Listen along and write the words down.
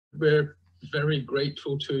we're very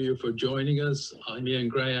grateful to you for joining us. I'm Ian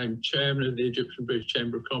Gray, I'm Chairman of the Egyptian British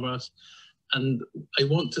Chamber of Commerce. And I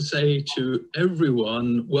want to say to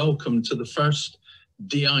everyone, welcome to the first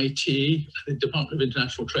DIT, the Department of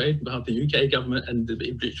International Trade, about the UK government and the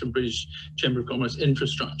Egyptian British Chamber of Commerce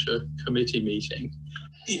Infrastructure Committee meeting.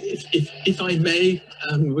 If I may,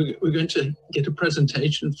 we're going to get a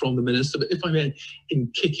presentation from the Minister, but if I may,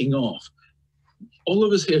 in kicking off, all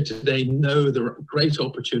of us here today know there are great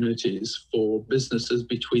opportunities for businesses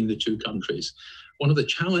between the two countries. One of the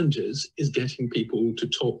challenges is getting people to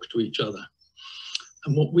talk to each other.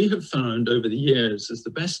 And what we have found over the years is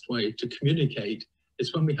the best way to communicate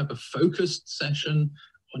is when we have a focused session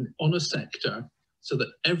on a sector so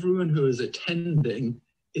that everyone who is attending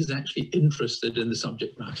is actually interested in the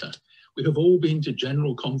subject matter. We have all been to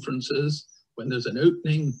general conferences when there's an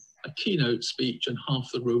opening, a keynote speech, and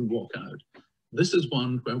half the room walk out. This is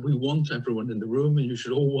one where we want everyone in the room, and you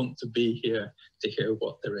should all want to be here to hear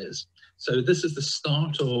what there is. So this is the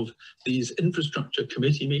start of these infrastructure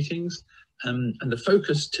committee meetings, and the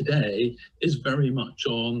focus today is very much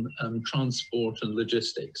on transport and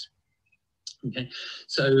logistics. Okay,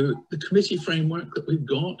 so the committee framework that we've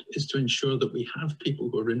got is to ensure that we have people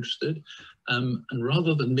who are interested. And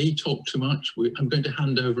rather than me talk too much, I'm going to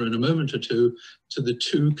hand over in a moment or two to the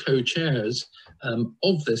two co-chairs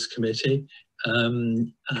of this committee,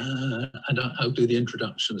 and I'll do the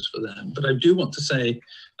introductions for them. But I do want to say,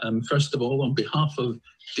 first of all, on behalf of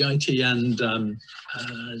DIT and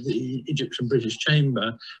the Egyptian British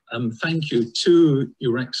Chamber, thank you to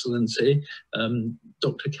Your Excellency,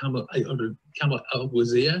 Dr. Kamel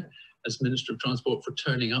Wazir, as Minister of Transport, for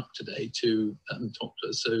turning up today to talk to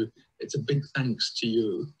us. So it's a big thanks to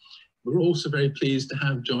you. We're also very pleased to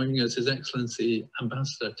have joining us His Excellency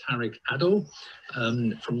Ambassador Tarek Adel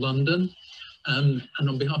from London. And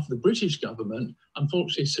on behalf of the British government,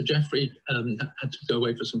 unfortunately, Sir Geoffrey had to go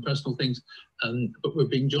away for some personal things, but we're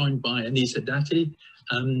being joined by Anisah Dathi,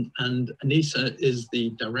 and Anisah is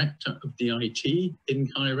the director of DIT in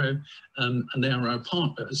Cairo, and they are our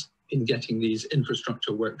partners in getting these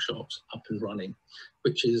infrastructure workshops up and running,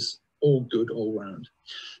 which is all good all round.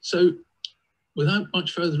 So without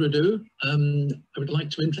much further ado, I would like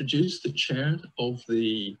to introduce the chair of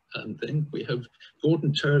the thing. We have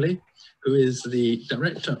Gordon Turley, who is the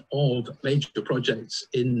Director of Major Projects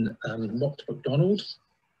in Watt McDonald.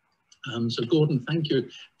 So Gordon, thank you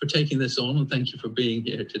for taking this on, and thank you for being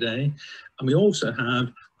here today. And we also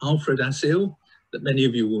have Alfred Assil, that many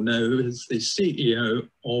of you will know is the CEO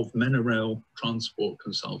of Menorel Transport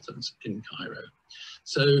Consultants in Cairo.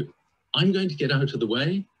 So I'm going to get out of the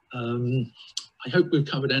way. I hope we've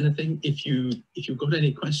covered anything. If you've got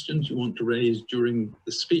any questions you want to raise during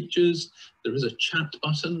the speeches, there is a chat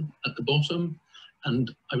button at the bottom.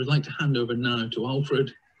 And I would like to hand over now to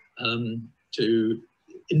Alfred to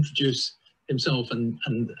introduce himself and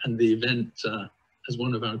the event as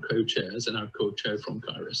one of our co-chairs and our co-chair from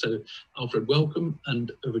Cairo. So Alfred, welcome,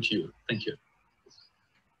 and over to you. Thank you.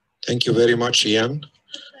 Thank you very much, Ian.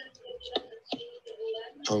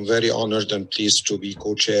 I'm very honored and pleased to be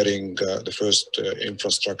co-chairing the first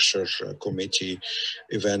infrastructure committee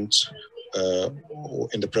event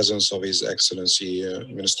in the presence of His Excellency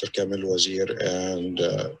Minister Kamel Wazir and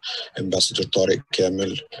Ambassador Tarek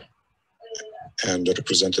Kamel and the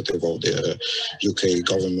representative of the UK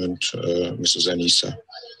government, Mrs. Anisah.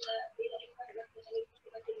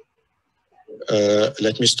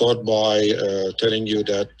 Let me start by telling you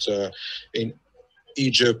that in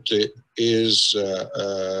Egypt is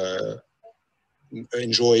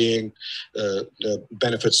enjoying the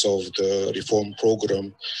benefits of the reform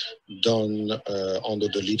program done under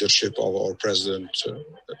the leadership of our President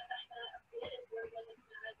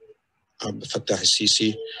Fattah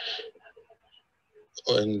al-Sisi,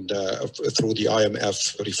 and through the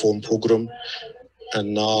IMF reform program.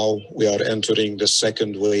 And now we are entering the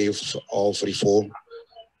second wave of reform,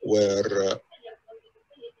 where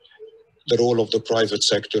the role of the private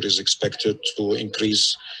sector is expected to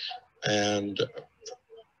increase, and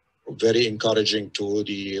very encouraging to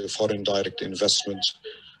the foreign direct investment.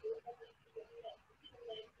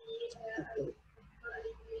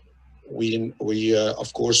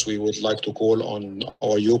 Of course, we would like to call on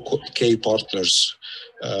our UK partners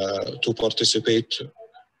to participate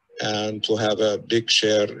and to have a big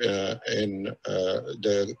share in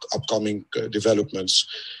the upcoming developments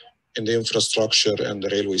in the infrastructure and the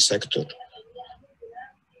railway sector.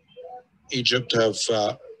 Egypt have,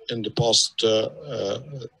 in the past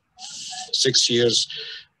 6 years,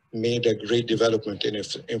 made a great development in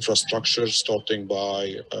infrastructure, starting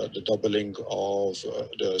by the doubling of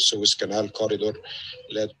the Suez Canal corridor,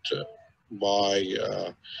 led by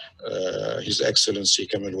His Excellency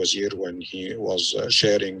Kamel Wazir when he was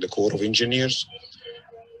sharing the Corps of Engineers.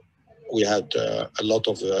 We had a lot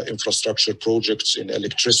of infrastructure projects in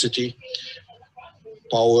electricity,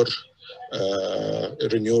 power,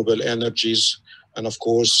 renewable energies, and of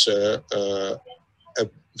course, a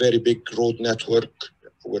very big road network.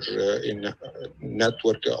 We're in a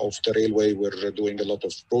network of the railway. We're doing a lot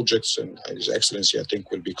of projects, and His Excellency, I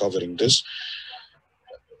think, will be covering this.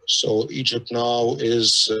 So Egypt now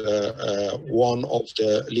is one of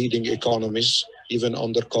the leading economies, even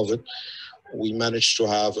under COVID. We managed to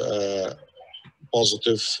have a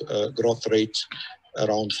positive growth rate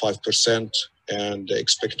around 5%, and the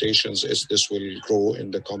expectations is this will grow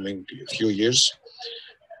in the coming few years.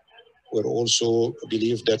 We also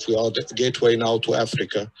believe that we are the gateway now to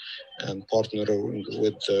Africa, and partnering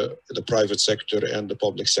with the private sector and the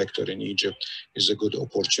public sector in Egypt is a good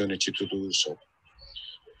opportunity to do so.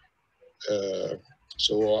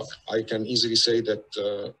 So I can easily say that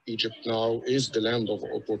Egypt now is the land of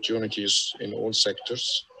opportunities in all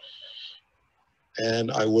sectors.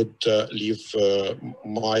 And I would leave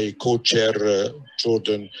my co-chair,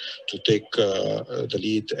 Jordan, to take the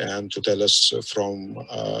lead and to tell us from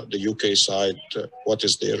the UK side what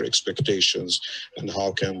is their expectations and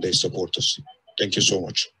how can they support us. Thank you so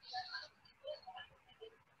much.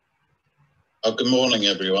 Good morning,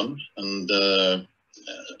 everyone. And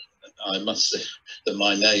I must say that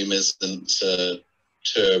my name isn't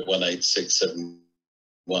Tur 18671.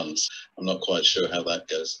 I'm not quite sure how that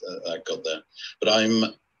goes. I got there, but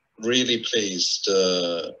I'm really pleased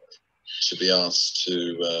to be asked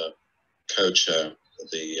to co-chair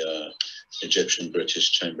the Egyptian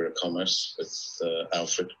British Chamber of Commerce with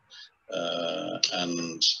Alfred,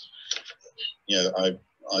 and you know,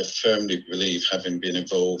 I firmly believe, having been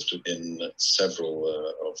involved in several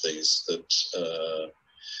of these, that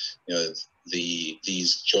you know,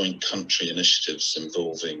 these joint country initiatives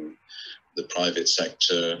involving the private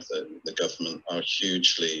sector, the government, are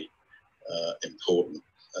hugely important.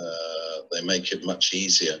 They make it much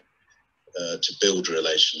easier to build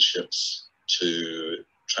relationships, to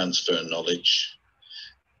transfer knowledge,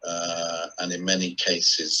 and in many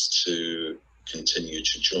cases to continue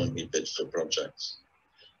to jointly bid for projects.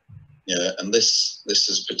 Yeah, and this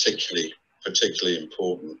is particularly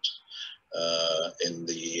important in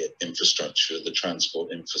the infrastructure, the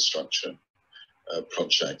transport infrastructure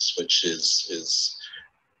projects, which is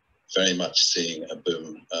very much seeing a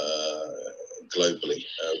boom globally.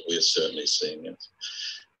 We're certainly seeing it.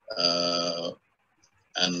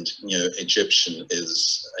 And, you know, Egyptian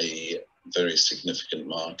is a very significant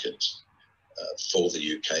market for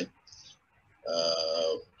the UK,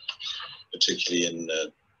 particularly in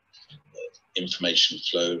information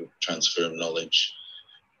flow, transfer of knowledge.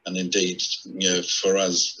 And indeed, you know, for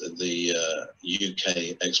us, the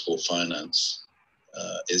UK Export Finance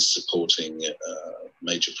is supporting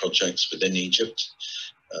major projects within Egypt,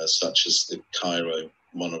 such as the Cairo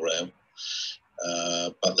monorail.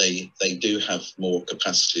 But they do have more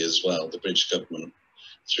capacity as well. The British government,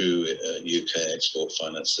 through UK Export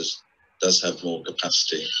Finance, does have more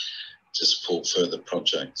capacity to support further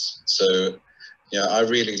projects. So, yeah, I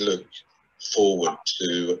really look forward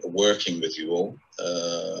to working with you all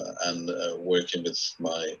and working with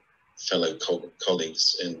my fellow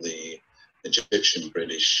colleagues in the Egyptian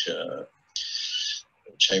British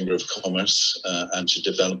Chamber of Commerce and to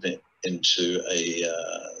develop it into a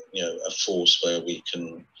you know, a force where we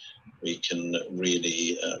can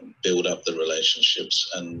really build up the relationships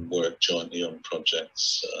and work jointly on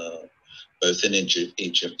projects both in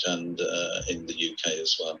Egypt and in the UK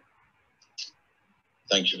as well.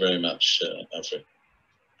 Thank you very much, Alfred.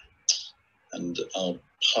 And I'll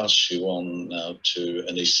pass you on now to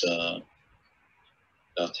Anisah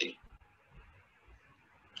Dathi.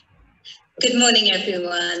 Good morning,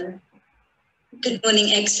 everyone. Good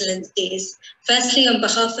morning, Excellencies. Firstly, on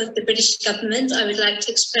behalf of the British government, I would like to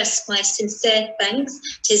express my sincere thanks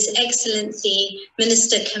to His Excellency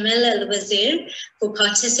Minister Kamel al-Wazir for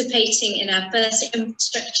participating in our first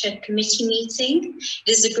Infrastructure Committee meeting.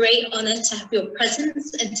 It is a great honour to have your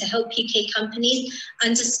presence and to help UK companies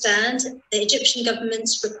understand the Egyptian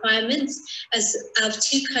government's requirements as our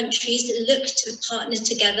two countries look to partner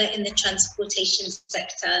together in the transportation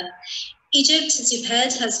sector. Egypt, as you've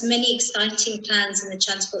heard, has many exciting plans in the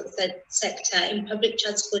transport sector, in public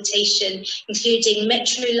transportation, including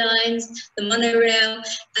metro lines, the monorail,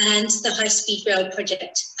 and the high-speed rail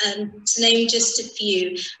project, to name just a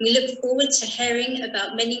few. We look forward to hearing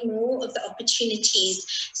about many more of the opportunities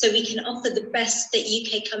so we can offer the best that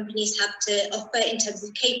UK companies have to offer in terms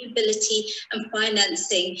of capability and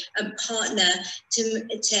financing, and partner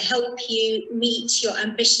to help you meet your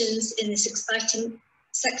ambitions in this exciting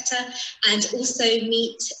sector, and also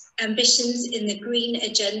meet ambitions in the green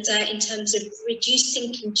agenda in terms of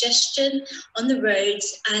reducing congestion on the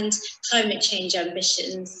roads and climate change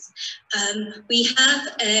ambitions. We have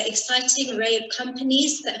an exciting array of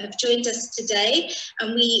companies that have joined us today,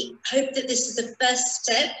 and we hope that this is the first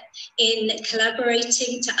step in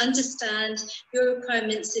collaborating to understand your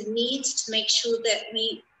requirements and needs to make sure that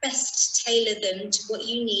we best tailor them to what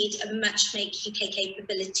you need and matchmake UK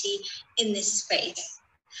capability in this space.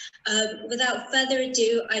 Without further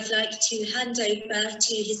ado, I'd like to hand over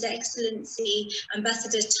to His Excellency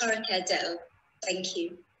Ambassador Tarek Adel. Thank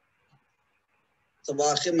you. Good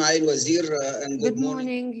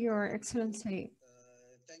morning, Your Excellency.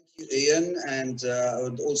 Thank you, Ian, and I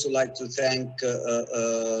would also like to thank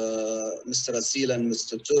Mr. Asil and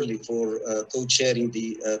Mr. Turley for co-chairing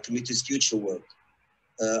the committee's future work.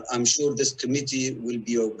 I'm sure this committee will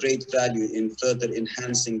be of great value in further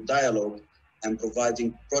enhancing dialogue and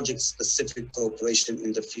providing project-specific cooperation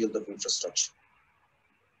in the field of infrastructure.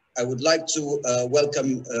 I would like to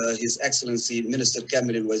welcome His Excellency Minister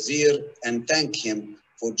Kamel Wazir and thank him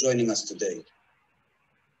for joining us today.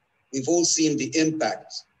 We've all seen the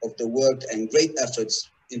impact of the work and great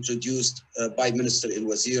efforts introduced by Minister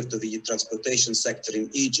Wazir to the transportation sector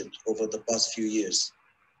in Egypt over the past few years,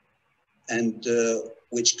 and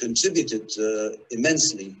which contributed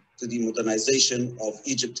immensely to the modernization of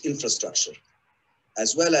Egypt's infrastructure,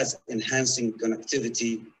 as well as enhancing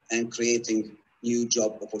connectivity and creating new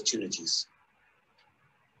job opportunities.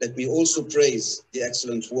 Let me also praise the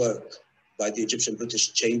excellent work by the Egyptian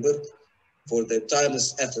British Chamber for their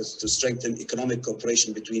tireless efforts to strengthen economic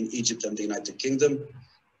cooperation between Egypt and the United Kingdom.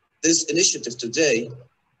 This initiative today,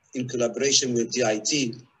 in collaboration with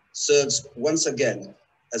DIT, serves once again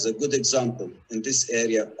as a good example in this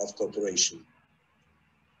area of cooperation.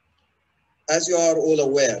 As you are all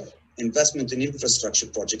aware, investment in infrastructure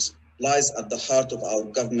projects lies at the heart of our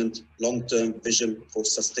government long-term vision for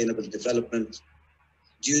sustainable development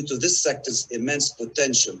due to this sector's immense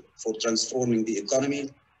potential for transforming the economy,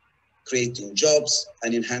 creating jobs,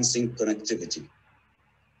 and enhancing connectivity.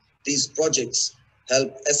 These projects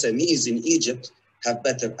help SMEs in Egypt have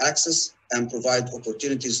better access and provide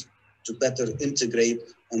opportunities to better integrate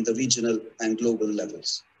on the regional and global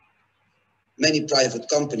levels. Many private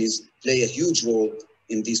companies play a huge role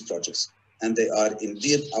in these projects, and they are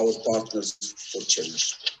indeed our partners for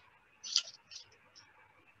change.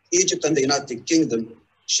 Egypt and the United Kingdom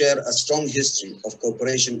share a strong history of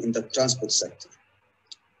cooperation in the transport sector.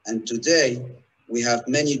 And today, we have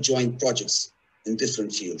many joint projects in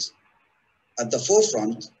different fields. At the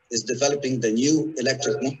forefront is developing the new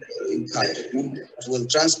electric motorway in Cairo that will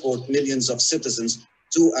transport millions of citizens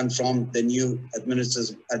to and from the new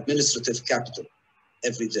administrative capital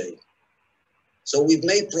every day. So we've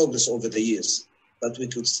made progress over the years, but we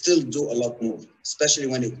could still do a lot more, especially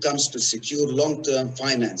when it comes to secure long-term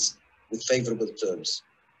finance with favorable terms.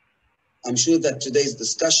 I'm sure that today's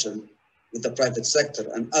discussion with the private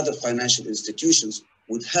sector and other financial institutions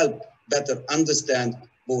would help better understand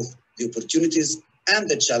both the opportunities and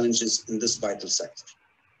the challenges in this vital sector.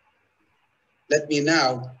 Let me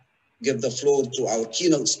now give the floor to our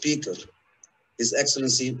keynote speaker, His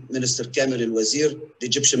Excellency Minister Kamel Wazir, the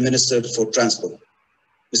Egyptian Minister for Transport.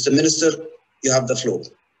 Mr. Minister, you have the floor.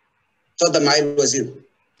 تفضل معالي الوزير.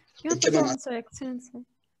 You have the floor, Sir Excellency.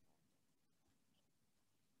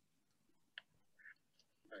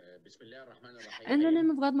 In the name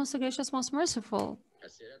of God, most gracious, most merciful.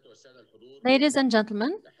 Ladies and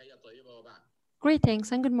gentlemen,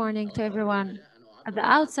 greetings and good morning to everyone. At the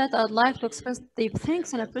outset, I'd like to express deep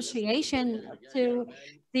thanks and appreciation to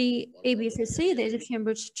the ABCC, the Egyptian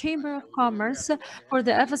British Chamber of Commerce, for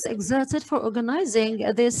the efforts exerted for organizing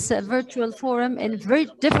this virtual forum in very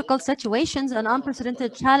difficult situations and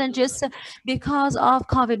unprecedented challenges because of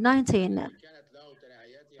COVID-19,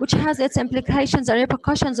 which has its implications and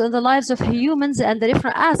repercussions on the lives of humans and the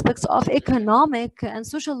different aspects of economic and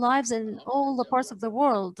social lives in all the parts of the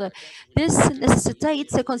world. This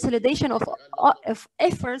necessitates a consolidation of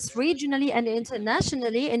efforts regionally and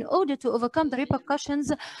internationally in order to overcome the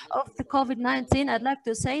repercussions of the COVID-19. I'd like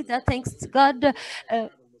to say that thanks to God,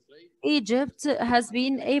 Egypt has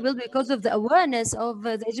been able, because of the awareness of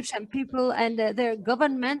the Egyptian people and their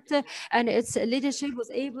government and its leadership, was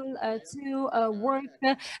able to work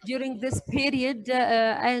during this period,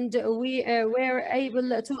 and we were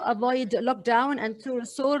able to avoid lockdown and to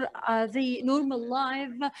restore the normal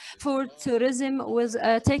life for tourism, with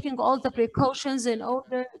taking all the precautions in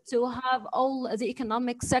order to have all the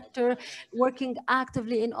economic sector working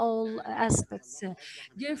actively in all aspects.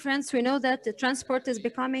 Dear friends, we know that the transport is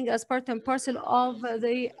becoming as part and parcel of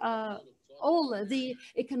the all the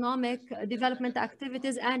economic development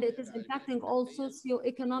activities, and it is impacting all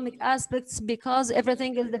socio-economic aspects, because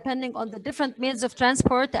everything is depending on the different means of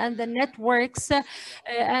transport and the networks,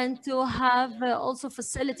 and to have also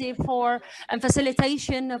facility for and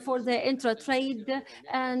facilitation for the intra-trade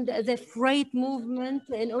and the freight movement,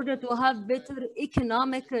 in order to have better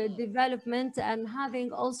economic development and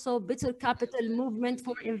having also better capital movement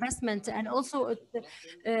for investment. And also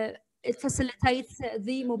it facilitates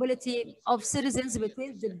the mobility of citizens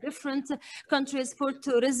between the different countries for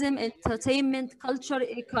tourism, entertainment, culture,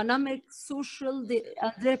 economic, social,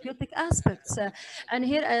 therapeutic aspects. And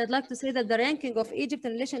here I'd like to say that the ranking of Egypt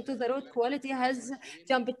in relation to the road quality has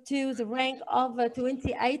jumped to the rank of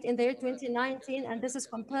 28 in the year 2019, and this is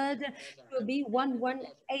compared to be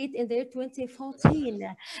 118 in the year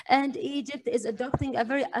 2014. And Egypt is adopting a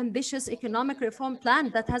very ambitious economic reform plan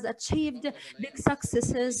that has achieved big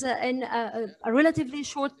successes in a relatively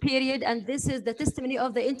short period, and this is the testimony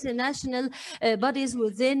of the international bodies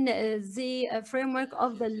within the framework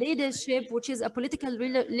of the leadership, which is a political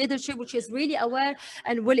leadership which is really aware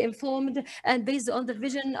and well informed and based on the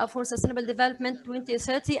vision for sustainable development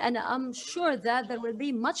 2030. And I'm sure that there will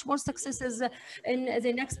be much more successes in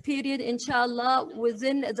the next period, inshallah,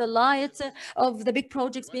 within the light of the big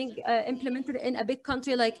projects being implemented in a big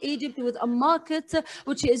country like Egypt, with a market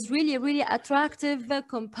which is really attractive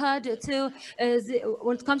compared to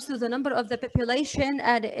when it comes to the number of the population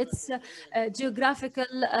and its geographical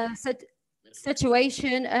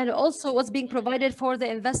situation, and also what's being provided for the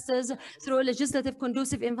investors through a legislative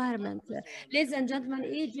conducive environment. Ladies and gentlemen,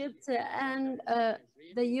 Egypt and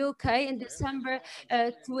the UK in December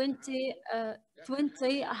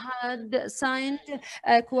 2020 had signed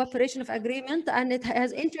a cooperation of agreement, and it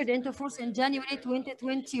has entered into force in January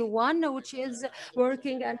 2021, which is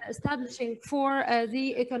working and establishing for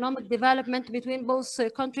the economic development between both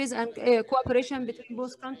countries and cooperation between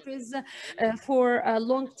both countries for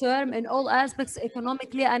long term in all aspects,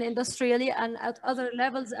 economically and industrially and at other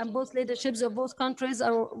levels. And both leaderships of both countries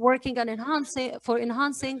are working on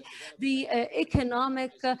enhancing the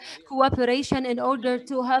economic cooperation in order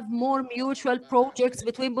to have more mutual projects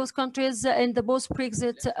between both countries in the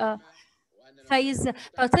post-Brexit phase.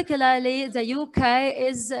 Particularly, the UK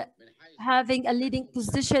is having a leading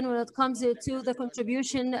position when it comes to the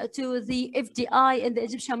contribution to the FDI in the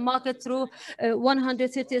Egyptian market through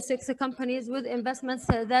 136 companies with investments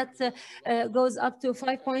that goes up to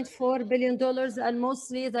 $5.4 billion, and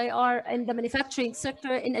mostly they are in the manufacturing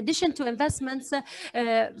sector, in addition to investments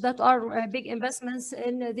that are big investments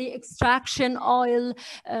in the extraction oil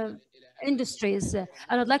industries. And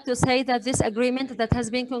I'd like to say that this agreement that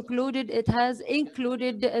has been concluded, it has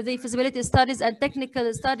included the feasibility studies and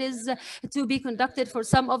technical studies to be conducted for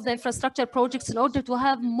some of the infrastructure projects in order to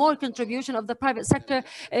have more contribution of the private sector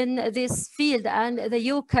in this field. And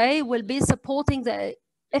the UK will be supporting the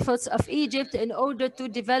efforts of Egypt in order to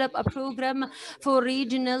develop a program for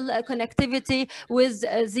regional connectivity with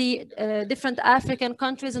the different African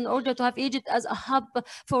countries, in order to have Egypt as a hub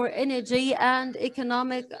for energy and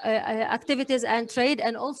economic activities and trade,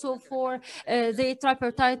 and also for the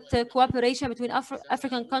tripartite cooperation between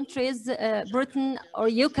African countries, Britain or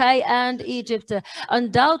UK and Egypt.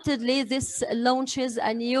 Undoubtedly, this launches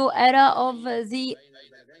a new era of the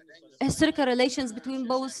historical relations between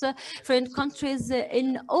both friend countries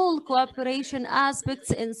in all cooperation aspects,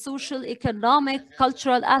 in social, economic,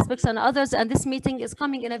 cultural aspects and others. And this meeting is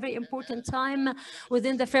coming in a very important time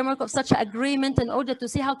within the framework of such agreement, in order to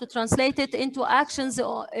see how to translate it into actions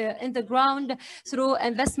in the ground through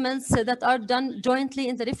investments that are done jointly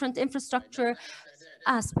in the different infrastructure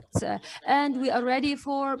aspects. And we are ready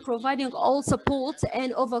for providing all support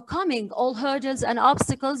and overcoming all hurdles and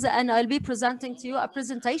obstacles. And I'll be presenting to you a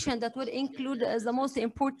presentation that would include the most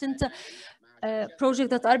important projects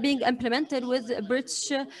that are being implemented with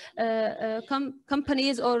British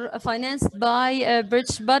companies or financed by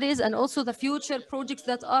British bodies, and also the future projects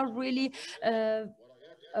that are really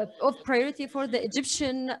of priority for the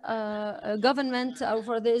Egyptian government or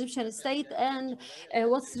for the Egyptian state, and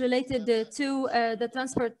what's related to the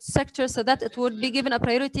transport sector, so that it would be given a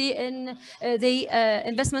priority in the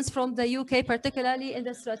investments from the UK, particularly in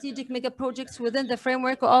the strategic mega projects within the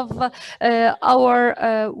framework of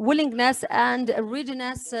our willingness and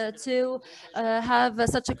readiness to have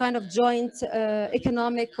such a kind of joint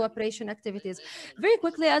economic cooperation activities. Very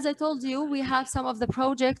quickly, as I told you, we have some of the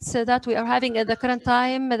projects that we are having at the current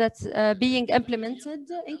time that's being implemented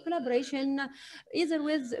in collaboration either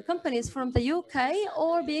with companies from the UK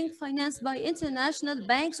or being financed by international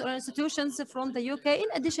banks or institutions from the UK, in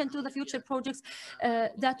addition to the future projects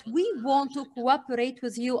that we want to cooperate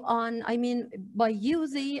with you on, I mean, by you,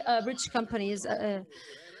 the bridge companies.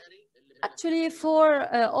 Actually, for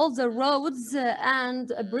all the roads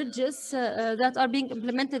and bridges that are being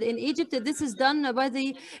implemented in Egypt, this is done by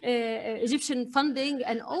the Egyptian funding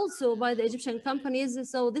and also by the Egyptian companies.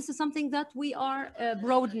 So this is something that we are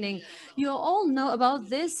broadening. You all know about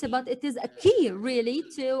this, but it is a key really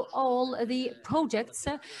to all the projects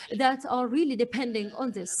that are really depending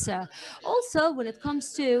on this. Also, when it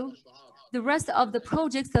comes to the rest of the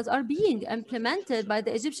projects that are being implemented by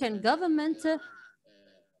the Egyptian government,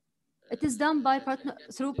 it is done by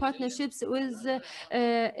through partnerships with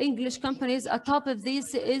English companies. Atop of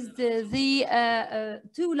this is the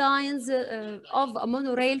 2 lines of a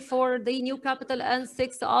monorail for the new capital and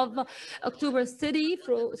 6th of October city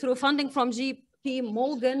through funding from JP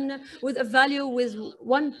Morgan with a value with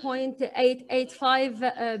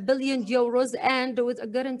 1.885 billion euros and with a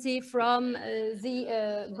guarantee from the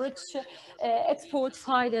British Export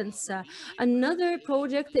Finance. Another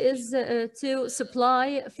project is to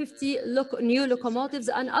supply 50 new locomotives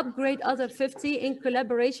and upgrade other 50 in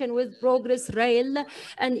collaboration with Progress Rail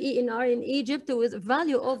and ENR in Egypt with a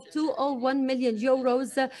value of 201 million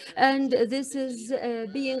euros. And this is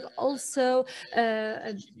being also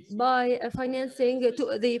by financing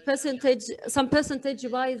to the percentage, some percentage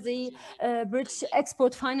by the British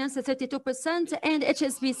Export Finance, 32%, and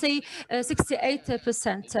HSBC,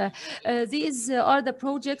 68%. These are the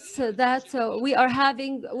projects that we are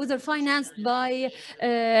having, whether financed by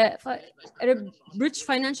British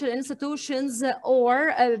financial institutions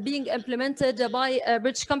or being implemented by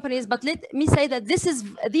British companies. But let me say that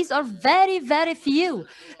these are very, very few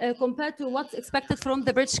compared to what's expected from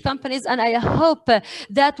the British companies. And I hope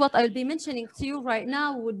that what I'll be mentioning to you right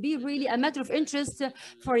now would be really a matter of interest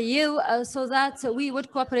for you, so that we would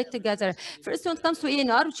cooperate together. First, when it comes to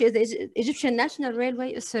ENR, which is the Egyptian National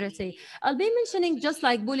Railway Authority, I'll be mentioning just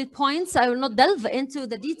like bullet points. I will not delve into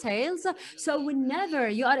the details. So whenever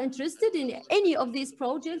you are interested in any of these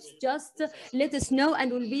projects, just let us know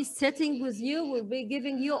and we'll be sitting with you. We'll be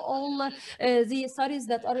giving you all the studies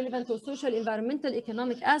that are relevant to social, environmental,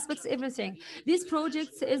 economic aspects, everything. These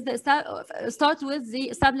projects is start with the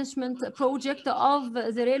establishment project of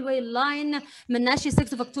the railway line Menashi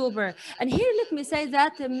 6th of October. And here let me say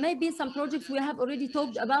that maybe some projects we have already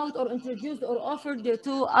talked about or introduced or offered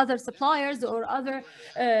to other suppliers or other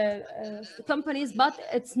companies, but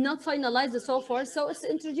it's not finalized so far. So it's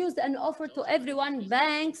introduced and offered to everyone,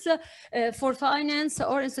 banks for finance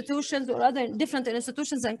or institutions or other different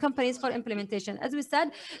institutions and companies for implementation. As we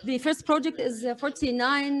said, the first project is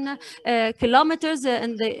 49 kilometers,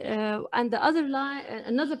 and the other line,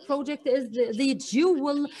 another project is the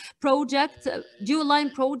dual line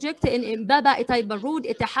project in Baba Itaiba Road,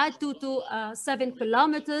 Ittihad 2 to 7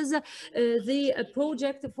 kilometers. The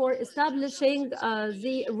project for establishing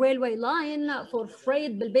the railway line for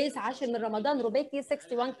freight Bilbais Ashir min Ramadan Rubeki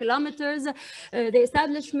 61 kilometers. The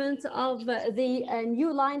establishment of the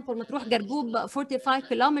new line for Matruh Gargoub 45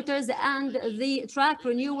 kilometers, and the track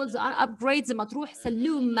renewals and upgrades Matruh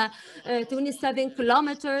Saloum 27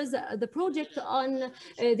 kilometers. The project on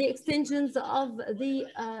the extensions of the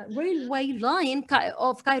railway line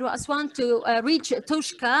of Cairo Aswan to reach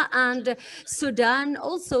Toshka and Sudan.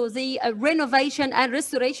 Also the renovation and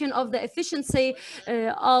restoration of the efficiency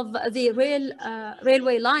of the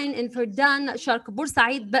railway line in Ferdan, Sharq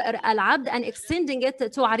Bursaid, Ba'r Al Abd, and extending it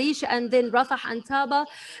to Arish and then Rafah and Taba.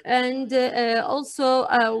 And also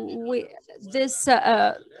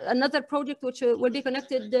another project which will be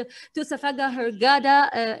connected to Safaga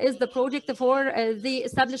Hurghada is the project for the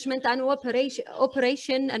establishment and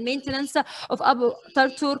operation and maintenance of Abu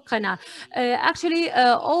Tartur Qana. Actually,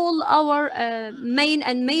 all our main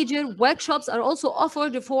and major workshops are also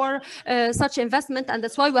offered for such investment, and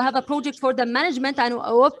that's why we have a project for the management and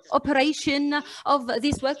operation of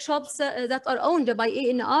these workshops that are owned by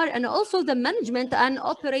ENR, and also the management and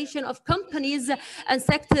operation of companies and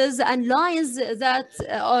sectors and lines that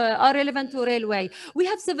are relevant to railway. We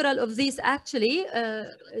have several of these actually.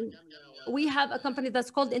 We have a company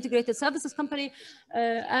that's called Integrated Services Company,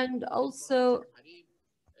 and also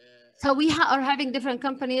so we are having different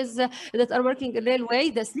companies that are working in railway,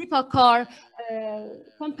 the sleeper car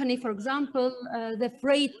company, for example, the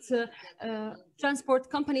freight transport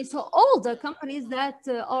company. So all the companies that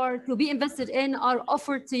are to be invested in are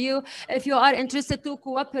offered to you if you are interested to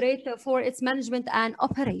cooperate for its management and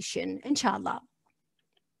operation, inshallah.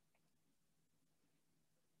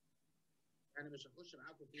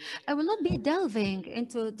 I will not be delving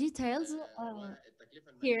into details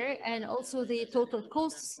here and also the total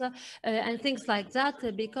costs and things like that,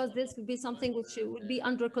 because this would be something which would be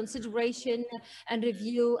under consideration and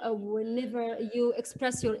review whenever you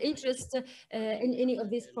express your interest in any of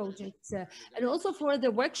these projects. And also for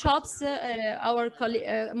the workshops,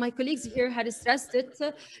 my colleagues here had stressed it,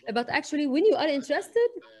 but actually when you are interested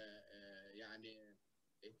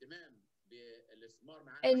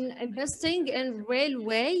in investing in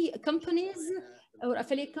railway companies or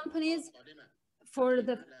affiliate companies, for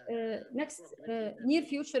the next near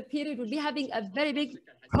future period, we'll be having a very big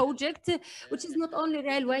project, which is not only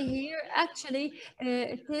railway here. Actually,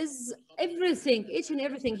 it is everything, each and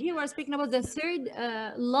everything. Here we're speaking about the third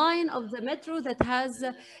line of the metro that has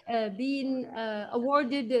been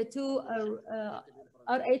awarded to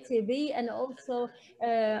RATB, and also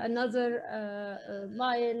another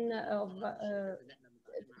line of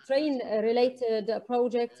train-related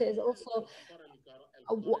project is also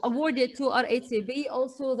awarded to RATB.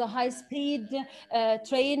 Also the high-speed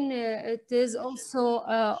train, it is also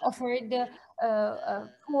offered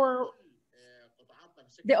for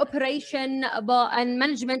the operation and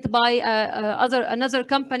management by another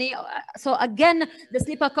company. So again, the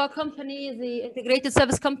sleeper car company, the integrated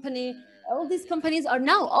service company, all these companies are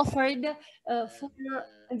now offered for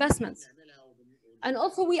investments. And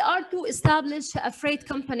also we are to establish a freight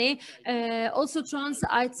company, also Trans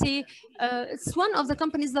IT. It's one of the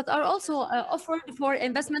companies that are also offered for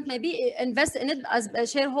investment, maybe invest in it as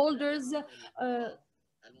shareholders.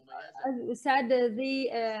 As we said,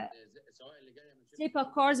 the sleeper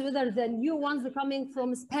cars, whether the new ones coming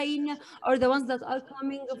from Spain or the ones that are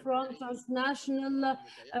coming from transnational,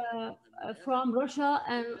 from Russia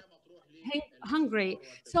and Hungary.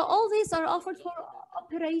 So all these are offered for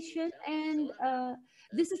operation, and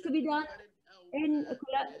this is to be done in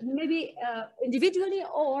maybe individually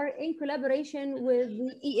or in collaboration with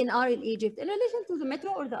the ENR in Egypt. In addition to the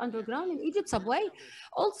metro or the underground in Egypt subway,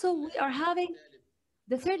 also we are having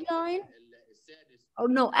the third line. Oh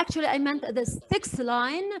no, actually I meant the sixth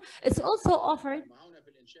line. It's also offered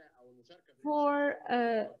for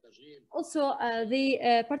also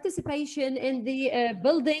the participation in the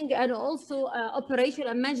building and also operation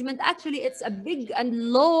and management. Actually, it's a big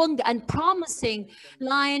and long and promising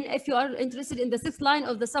line. If you are interested in the sixth line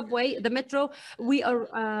of the subway, the metro, we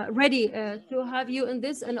are ready to have you in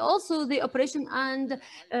this, and also the operation and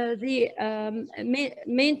the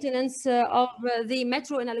maintenance of the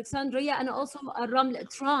metro in Alexandria, and also a Raml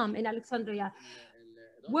tram in Alexandria.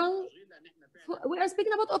 Well, we are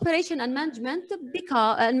speaking about operation and management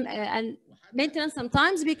because and maintenance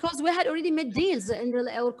sometimes, because we had already made deals and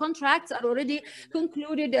our contracts are already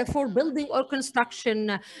concluded for building or construction.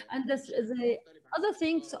 And the other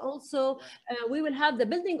things also, we will have the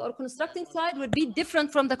building or constructing side would be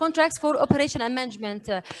different from the contracts for operation and management.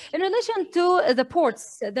 In relation to the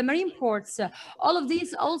ports, the marine ports, all of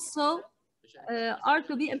these also are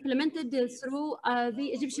to be implemented through the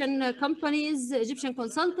Egyptian companies, Egyptian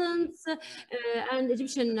consultants, and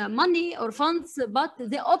Egyptian money or funds, but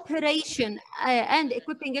the operation and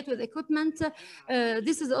equipping it with equipment,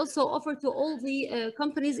 this is also offered to all the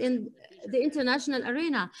companies in the international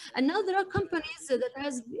arena. And now there are companies that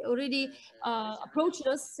has already approached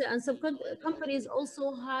us, and some companies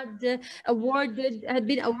also had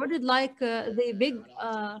been awarded, like the big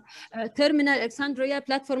terminal Alexandria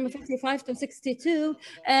platform 55 to 62,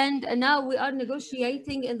 and now we are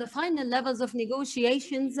negotiating in the final levels of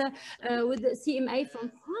negotiations with the CMA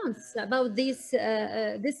from France about this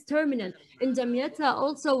terminal. In Damietta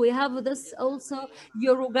also we have this also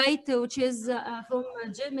Eurogate, which is from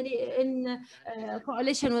Germany, in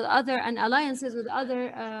coalition with other and alliances with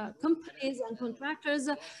other companies and contractors.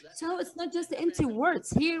 So it's not just empty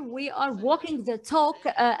words. Here we are walking the talk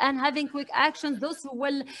and having quick actions. Those who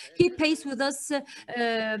will keep pace with us,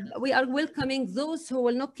 we are welcoming. Those who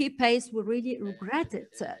will not keep pace will really regret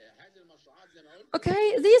it.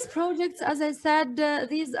 Okay, these projects, as I said,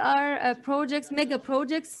 these are projects, mega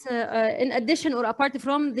projects, in addition or apart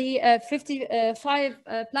from the 55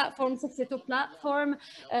 platform, 62 platform.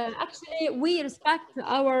 Actually, we respect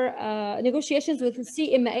our negotiations with the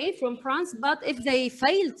CMA from France, but if they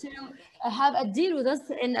fail to have a deal with us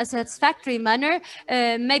in a satisfactory manner,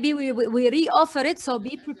 maybe we reoffer it, so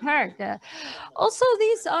be prepared. Also,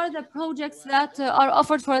 these are the projects that are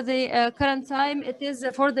offered for the current time. It is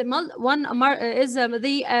for the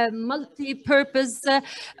the multi-purpose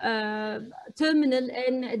terminal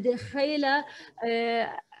in Dekheila,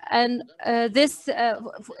 and this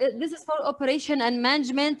is for operation and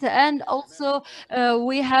management, and also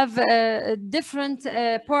we have different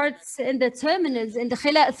parts in the terminals in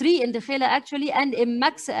Dekheila, 3 in Dekheila actually, and in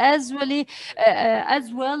Max as well.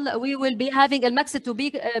 We will be having a Max to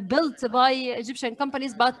be built by Egyptian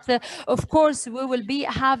companies, but of course we will be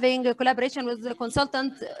having a collaboration with the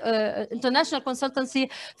international consultancy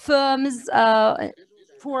firms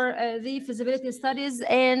for the feasibility studies,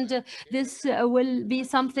 and this will be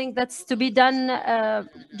something that's to be done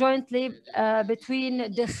jointly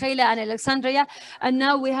between Dekheila and Alexandria. And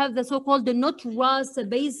now we have the so-called the Notras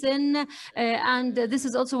Basin, and this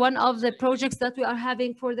is also one of the projects that we are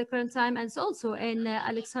having for the current time, and it's also in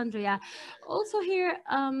Alexandria. Also here,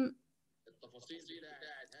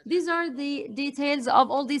 these are the details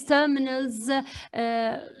of all these terminals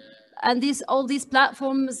and all these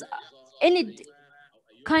platforms. Any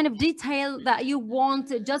kind of detail that you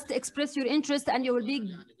want, just express your interest and you will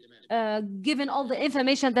be given all the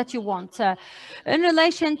information that you want. In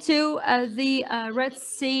relation to the Red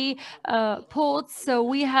Sea ports, so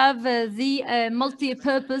we have the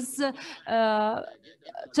multi-purpose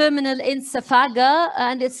terminal in Safaga,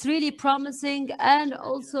 and it's really promising. And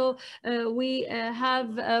also we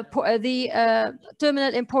have the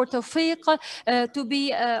terminal in Port Tawfiq to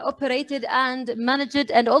be operated and managed,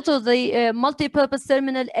 and also the multi-purpose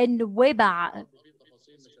terminal in Weba.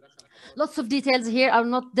 Lots of details here. I'll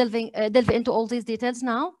not delve into all these details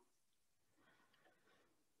now.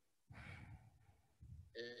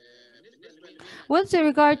 With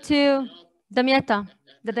regard to Damietta,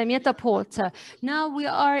 the Damietta port, now we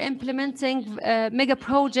are implementing mega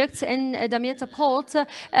projects in Damietta port,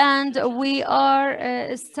 and we are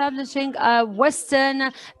establishing a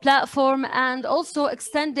western platform and also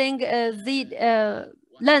extending the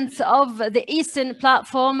length of the eastern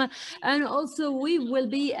platform. And also we will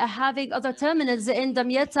be having other terminals in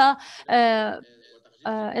Damietta,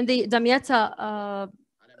 in the Damietta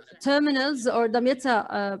terminals or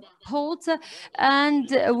Damietta port, and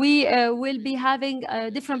we will be having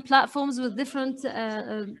different platforms with different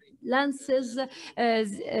lances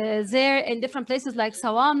there in different places like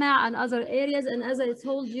Sawama and other areas. And as I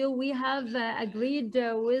told you, we have agreed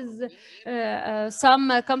with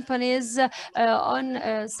some companies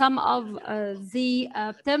on some of the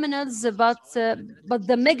terminals, but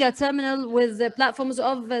the mega terminal with the platforms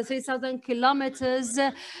of 3,000 kilometers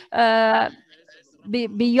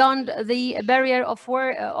beyond the barrier of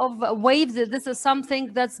waves. This is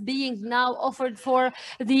something that's being now offered for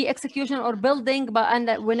the execution or building,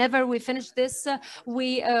 and whenever we finish this,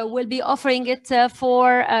 we will be offering it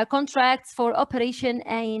for contracts for operation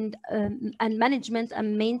and management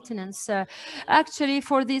and maintenance. Actually,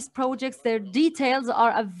 for these projects, their details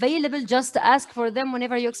are available. Just ask for them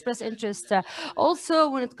whenever you express interest.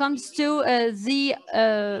 Also, when it comes to the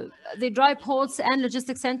dry ports and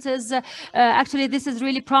logistics centers, actually this is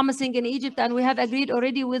really promising in Egypt, and we have agreed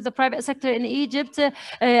already with the private sector in Egypt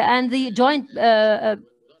and the joint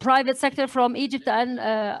private sector from Egypt and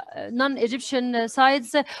non-Egyptian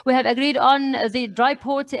sides. We have agreed on the dry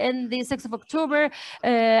port in the 6th of October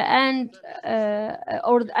and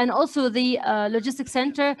also the logistics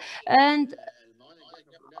center, and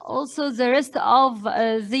also the rest of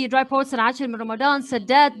the dry ports in Ashir min Ramadan,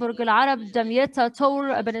 Sadat, Burj Al Arab, Damietta, Tor,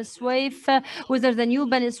 Bani Suwaif, whether the new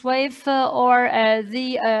Bani Suwaif or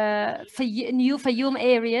the new Fayoum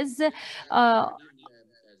areas.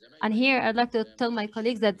 And here I'd like to tell my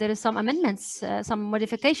colleagues that there is some amendments, some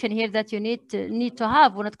modification here that you need to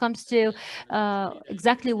have when it comes to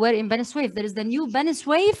exactly where in Bani Suwaif. There is the new Bani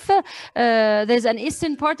Suwaif. There's an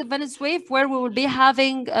eastern part of Bani Suwaif where we will be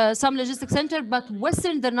having some logistics center, but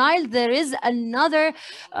western the Nile, there is another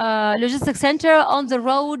logistics center on the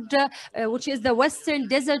road, which is the Western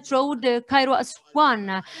Desert Road, Cairo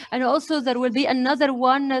Aswan. And also there will be another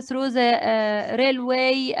one through the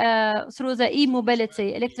railway, through the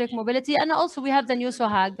e-mobility, electric mobility, and also we have the new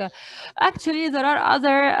Sohag. Actually, there are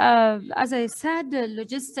other, as I said, the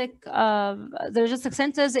logistic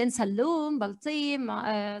centers in Saloum, Baltim,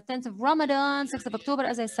 10th of Ramadan, 6th of October,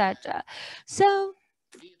 as I said. So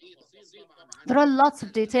There are lots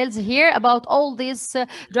of details here about all these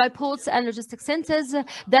dry ports and logistic centers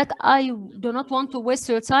that I do not want to waste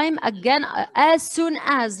your time. Again, as soon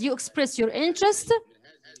as you express your interest,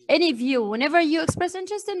 any of you, whenever you express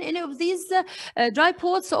interest in any of these dry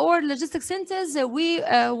ports or logistic centers, we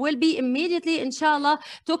will be immediately, inshallah,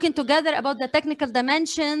 talking together about the technical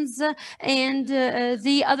dimensions and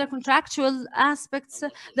the other contractual aspects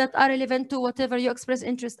that are relevant to whatever you express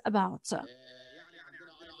interest about.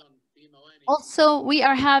 Also, we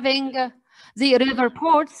are having the river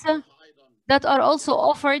ports that are also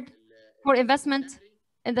offered for investment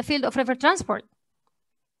in the field of river transport.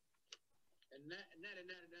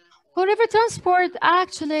 For river transport,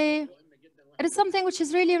 actually, it is something which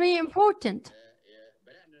is really, really important.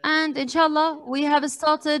 And inshallah, we have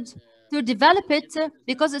started to develop it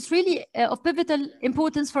because it's really of pivotal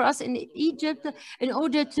importance for us in Egypt in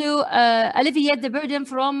order to alleviate the burden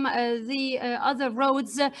from the other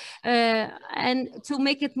roads and to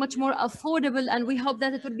make it much more affordable. And we hope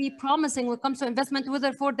that it will be promising when it comes to investment,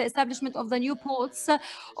 whether for the establishment of the new ports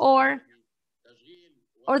or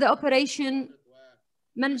the operation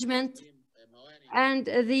management and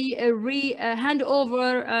the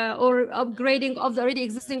handover or upgrading of the already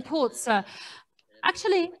existing ports.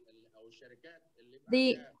 Actually,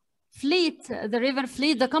 the fleet, the river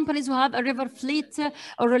fleet, the companies who have a river fleet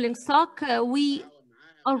or rolling stock, we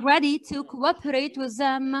are ready to cooperate with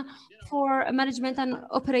them for management and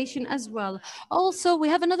operation as well. Also, we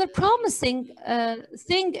have another promising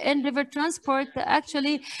thing in river transport.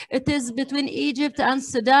 Actually, it is between Egypt and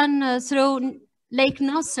Sudan through Lake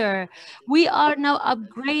Nasser. We are now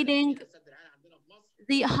upgrading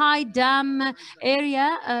the high dam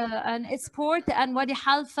area and its port and Wadi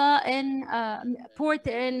Halfa in port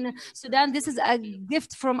in Sudan. This is a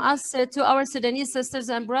gift from us to our Sudanese sisters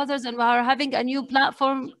and brothers, and we are having a new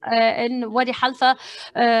platform in Wadi Halfa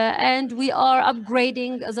and we are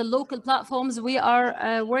upgrading the local platforms. We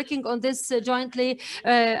are working on this jointly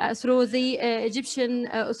through the Egyptian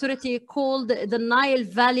authority called the Nile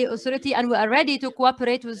Valley Authority, and we are ready to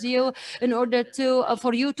cooperate with you in order to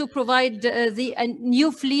for you to provide the new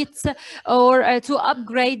fleets or to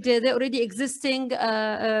upgrade the already existing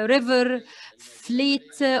river fleet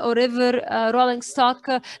or river rolling stock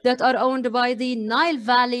that are owned by the Nile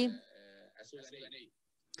Valley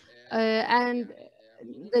and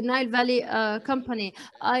the Nile Valley company.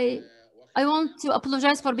 I want to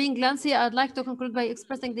apologize for being lengthy. I'd like to conclude by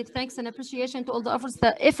expressing deep thanks and appreciation to all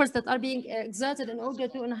the efforts that are being exerted in order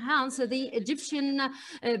to enhance the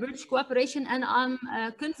Egyptian-British cooperation. And I'm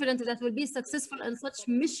confident that we'll be successful in such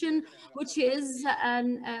mission, which is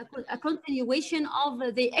a continuation of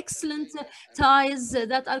the excellent ties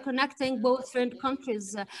that are connecting both friend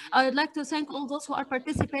countries. I would like to thank all those who are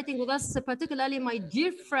participating with us, particularly my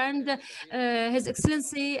dear friend, His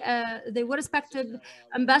Excellency, the well-respected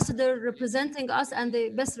ambassador representing us and the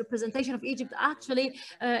best representation of Egypt actually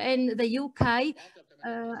in the UK.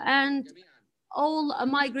 And all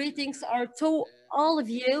my greetings are to all of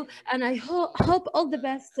you, and I hope all the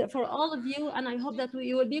best for all of you, and I hope that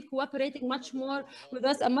you will be cooperating much more with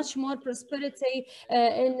us and much more prosperity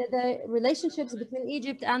in the relationships between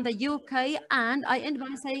Egypt and the UK. And I end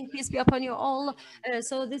by saying peace be upon you all.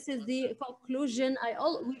 So this is the conclusion.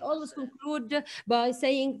 We always conclude by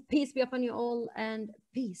saying peace be upon you all and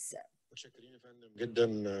peace.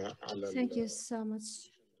 Thank you so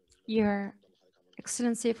much, Your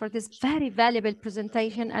Excellency, for this very valuable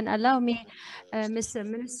presentation. And allow me, Mr.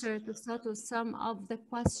 Minister, to start with some of the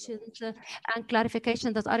questions and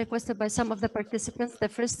clarifications that are requested by some of the participants. The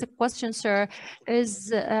first question, sir,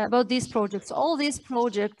 is about these projects. All these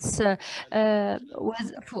projects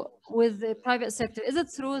with the private sector, is it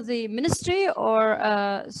through the ministry or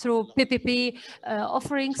through PPP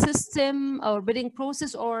offering system or bidding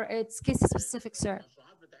process, or it's case specific, sir?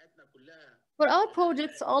 For our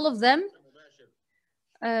projects, all of them,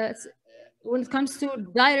 when it comes to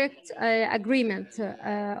direct agreement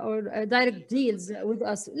or direct deals with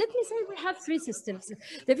us, let me say we have three systems.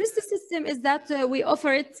 The first system is that we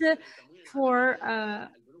offer it for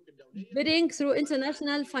bidding through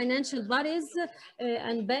international financial bodies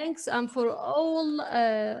and banks, and for all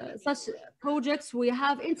such projects we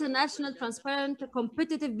have international, transparent,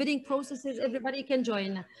 competitive bidding processes. Everybody can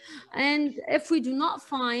join. And if we do not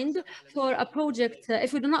find for a project,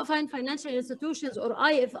 if we do not find financial institutions or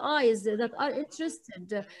IFIs that are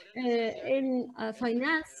interested in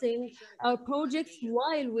financing our projects,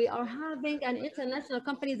 while we are having an international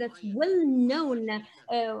company that's well known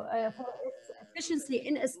for its efficiency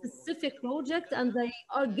in a specific project and they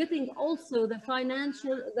are getting also the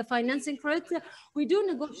financing for it, we do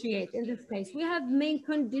negotiate in this case. We have main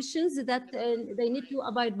conditions that they need to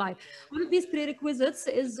abide by. One of these prerequisites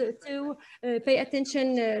is to pay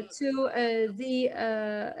attention to the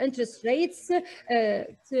interest rates,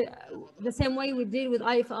 to the same way we deal with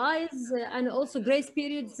IFIs, and also grace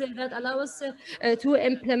periods that allow us to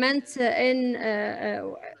implement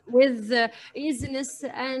with easiness,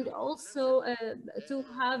 and also to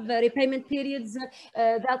have repayment periods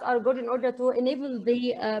that are good in order to enable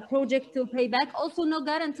the project to pay back. Also, no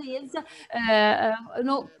guarantees,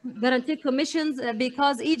 no guaranteed commissions,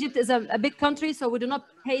 because Egypt is a big country, so we do not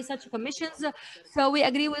pay such commissions. So we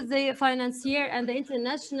agree with the financier and the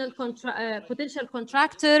international potential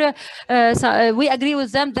contractor. So we agree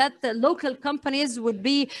with them that the local companies would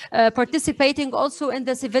be participating also in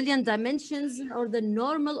the civilian dimensions, or the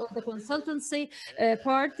normal or the consultancy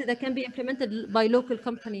part that can be implemented by local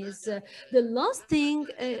companies. The last thing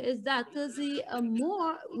is that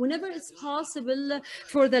whenever it's possible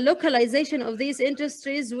for the localization of these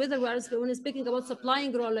industries, whether we're speaking about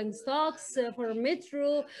supplying rolling stocks for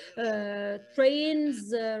metro,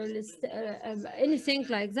 trains, anything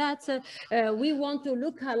like that, we want to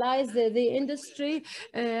localize the industry.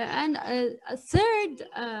 And a third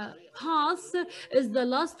path is the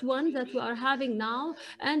last one that we are having now,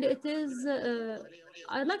 and it is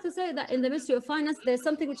I'd like to say that in the Ministry of Finance, there's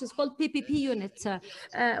something which is called PPP unit,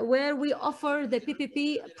 where we offer the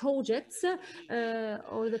PPP projects,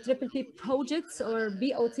 or the triple P projects, or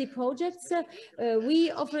BOT projects.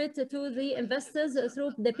 We offer it to the investors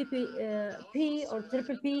through the PPP or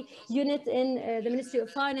triple P unit in the Ministry of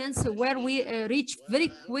Finance, where we reach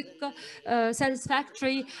very quick,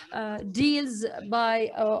 satisfactory deals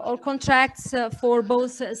or contracts for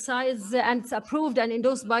both sides, and it's approved and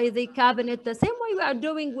endorsed by the cabinet, the same way we are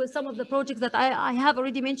doing with some of the projects that I have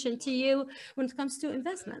already mentioned to you when it comes to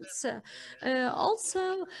investments.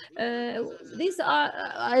 Also, these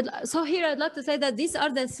are, so here I'd like to say that these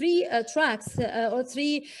are the three tracks or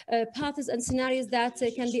three paths and scenarios that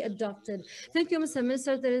can be adopted. Thank you, Mr.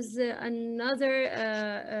 Minister. There is another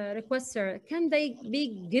requester. Can they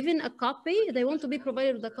be given a copy? They want to be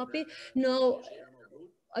provided with a copy? No,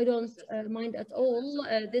 I don't mind at all.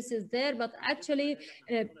 This is there, but actually,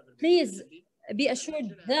 please be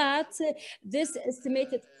assured that this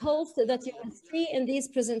estimated cost that you will see in these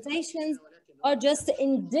presentations are just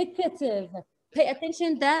indicative. Pay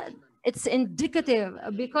attention that it's indicative,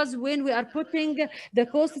 because when we are putting the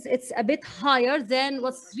costs, it's a bit higher than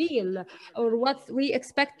what's real or what we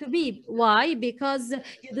expect to be. Why? Because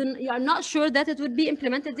you are not sure that it would be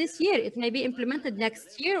implemented this year. It may be implemented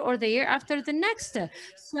next year or the year after the next.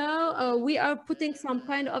 So we are putting some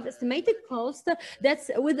kind of estimated cost that's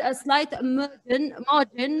with a slight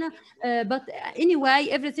margin, but anyway,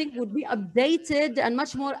 everything would be updated and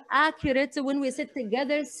much more accurate when we sit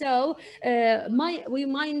together. So we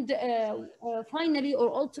mind finally or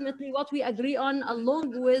ultimately what we agree on,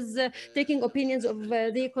 along with taking opinions of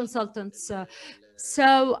the consultants.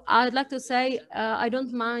 So I'd like to say I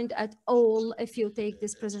don't mind at all if you take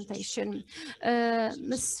this presentation.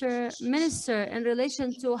 Mr. Minister, in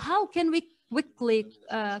relation to how can we quickly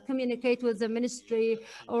communicate with the ministry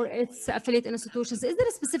or its affiliate institutions, is there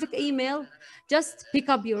a specific email? Just pick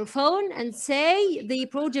up your phone and say the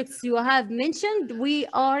projects you have mentioned, we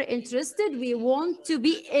are interested, we want to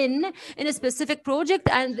be in a specific project,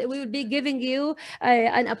 and we will be giving you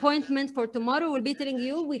an appointment for tomorrow. We'll be telling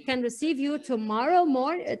you we can receive you tomorrow,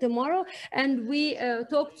 and we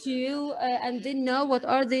talk to you and then know what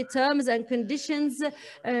are the terms and conditions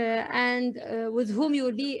and with whom you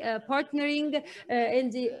will be partnering in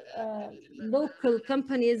the local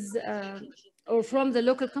companies or from the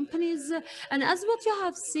local companies. And as what you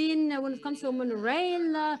have seen when it comes to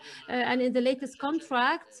monorail and in the latest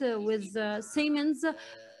contract with Siemens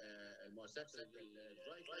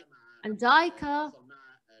and JICA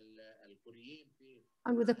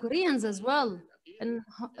and with the Koreans as well, and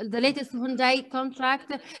the latest Hyundai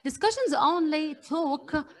contract, discussions only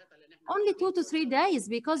took 2 to 3 days,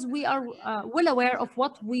 because we are well aware of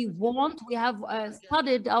what we want. We have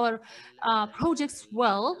studied our projects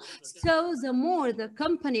well. So the more the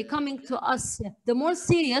company coming to us, the more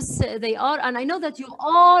serious they are. And I know that you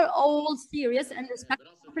are all serious and respect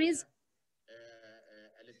companies.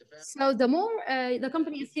 So the more the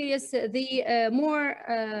company is serious, the more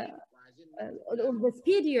the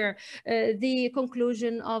speedier the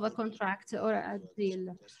conclusion of a contract or a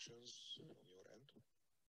deal.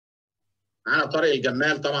 معنا طارق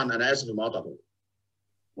الجمال. طبعا انا اسف المقاطعه.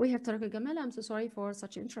 We have Tarek Adel. I'm so sorry for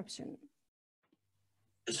such interruption.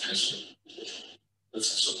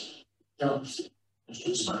 Good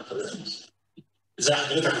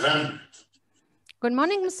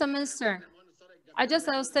morning, Mr. Minister. I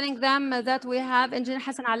was telling them that we have Engineer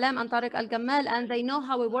Hassan Alam and Tarek Al-Kamel, and they know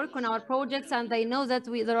how we work on our projects, and they know that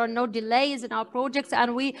there are no delays in our projects,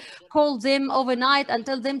 and we call them overnight and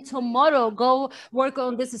tell them tomorrow go work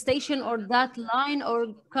on this station or that line,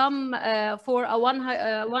 or come for a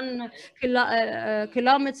 1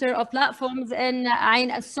 kilometer of platforms in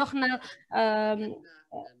Ain al-Sokhna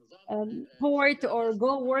port, or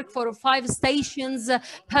go work for 5 stations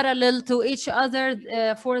parallel to each other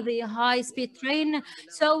for the high-speed train.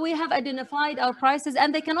 So we have identified our prices,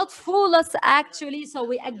 and they cannot fool us actually. So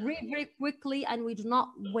we agree very quickly, and we do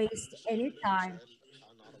not waste any time.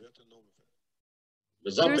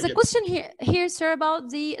 There is a question here, sir, about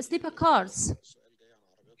the sleeper cars.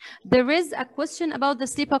 There is a question about the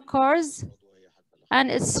sleeper cars, and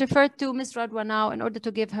it's referred to Ms. Radwa now in order to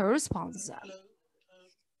give her response.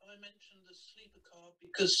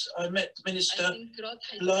 Because I met the Minister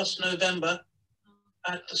last November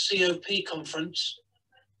at the COP conference,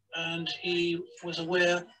 and he was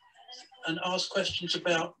aware and asked questions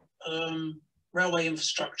about railway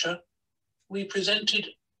infrastructure. We presented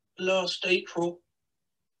last April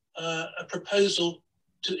a proposal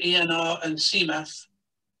to ENR and CMAF,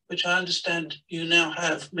 which I understand you now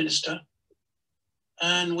have, Minister,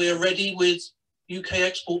 and we're ready with UK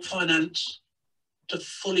Export Finance to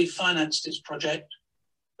fully finance this project,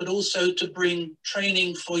 but also to bring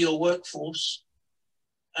training for your workforce,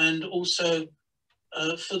 and also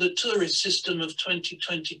for the tourist system of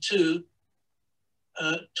 2022,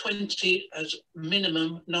 20 as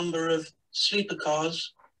minimum number of sleeper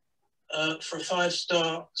cars for a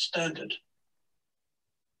 5-star standard.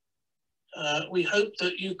 We hope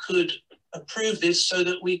that you could approve this so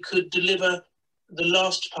that we could deliver the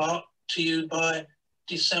last part to you by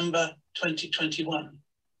December 2021.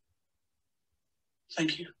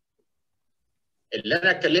 Thank you. اللي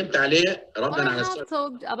انا اتكلمت عليه What I have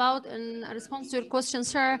talked about in response to your question,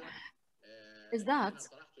 sir, is that,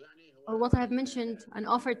 or what I have mentioned and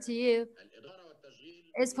offered to you,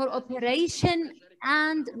 is for operation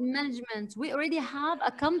and management. We already have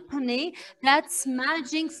a company that's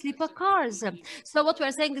managing sleeper cars. So what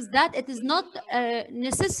we're saying is that it is not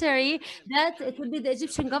necessary that it would be the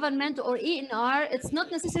Egyptian government or ENR. It's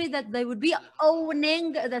not necessary that they would be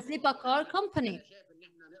owning the sleeper car company.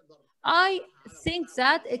 I think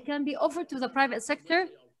that it can be offered to the private sector,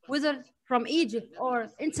 whether from Egypt or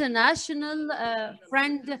international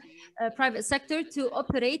private sector, to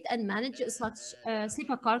operate and manage such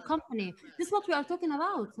sleeper car company. This is what we are talking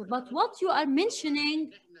about. But what you are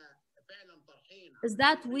mentioning is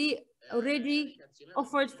that we already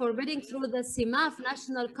offered for bidding through the CMAF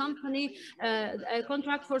national company a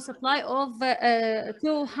contract for supply of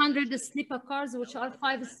 200 sleeper cars, which are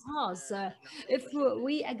 5 stars. If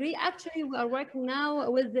we agree, actually we are working now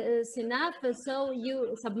with CMAF, so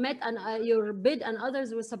you submit your bid, and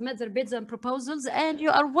others will submit their bids and proposals, and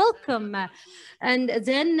you are welcome. And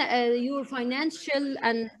then your financial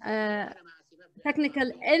and technical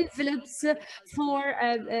envelopes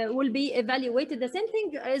will be evaluated. The same thing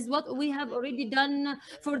is what we have already done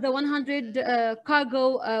for the 100 cargo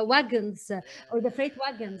wagons or the freight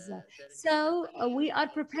wagons. So we are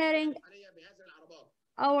preparing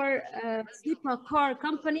our sleeper car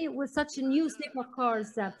company with such new sleeper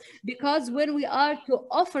cars, because when we are to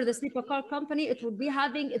offer the sleeper car company, it would be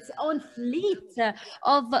having its own fleet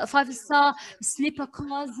of 5-star sleeper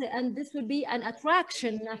cars, and this would be an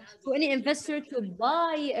attraction to any investor to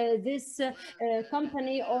buy this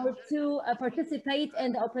company or to participate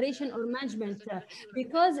in the operation or management,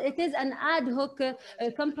 because it is an ad hoc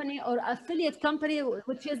company or affiliate company,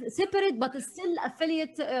 which is separate but still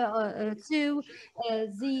affiliate to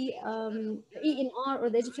the ENR or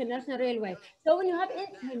the Egyptian National Railway. So when you have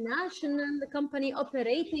international company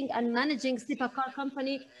operating and managing sleeper car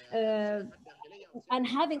company and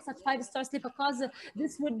having such 5-star sleeper cars,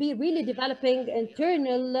 this would be really developing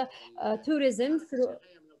internal tourism through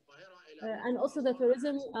and also the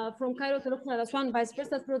tourism from Cairo to Luqman and Aswan, vice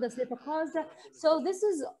versa, through the sleeper cars. So this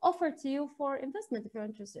is offered to you for investment if you're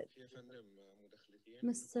interested.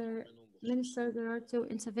 Mr. Minister, there are 2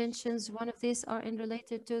 interventions. One of these are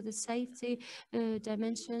related to the safety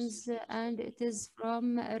dimensions, and it is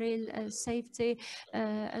from rail safety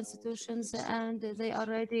institutions, and they are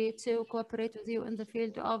ready to cooperate with you in the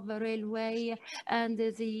field of railway and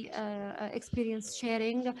the experience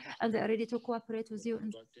sharing, and they are ready to cooperate with you.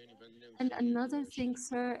 And another thing,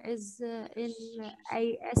 sir, is in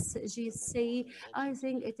ASGC, I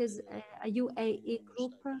think it is a UAE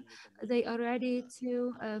group. They are ready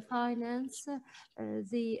to finance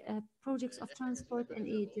the projects of transport in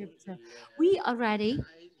Egypt. We are ready.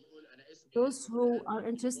 Those who are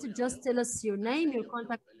interested, just tell us your name, your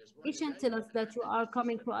contact information, tell us that you are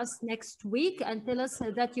coming to us next week, and tell us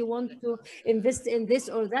that you want to invest in this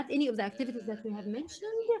or that, any of the activities that we have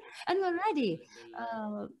mentioned, and we're ready.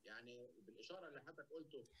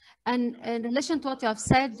 And in relation to what you have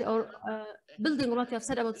said, or building on what you have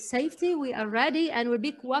said about safety, we are ready and will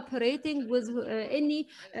be cooperating with any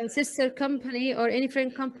sister company or any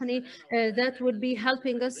friend company that would be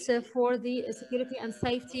helping us for the security and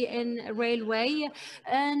safety in railway.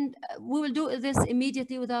 And we will do this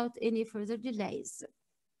immediately without any further delays.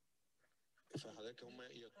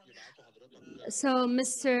 So,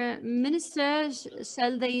 Mr. Minister,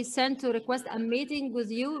 shall they send to request a meeting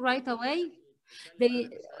with you right away?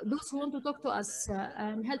 Those who want to talk to us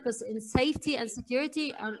and help us in safety and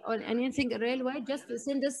security on anything railway, just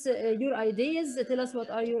send us your ideas. Tell us what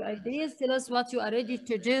are your ideas. Tell us what you are ready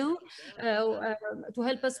to do to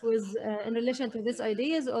help us with in relation to these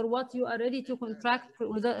ideas, or what you are ready to contract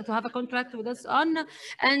with, to have a contract with us on,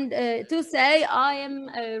 and to say I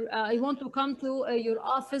want to come to your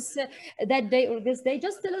office that day or this day.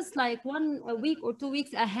 Just tell us like 1 week or 2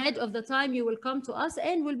 weeks ahead of the time you will come to us,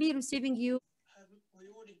 and we'll be receiving you. We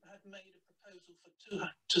already had made a proposal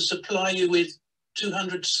to supply you with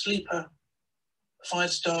 200 sleeper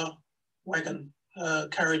 5-star wagon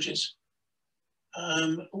carriages.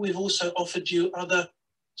 We've also offered you other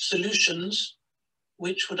solutions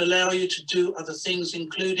which would allow you to do other things,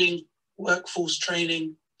 including workforce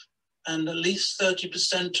training, and at least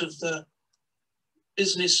 30% of the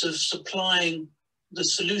business of supplying the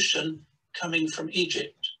solution coming from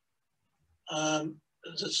Egypt.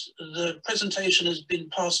 The presentation has been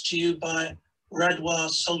passed to you by Radwa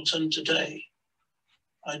Sultan today.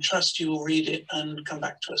 I trust you will read it and come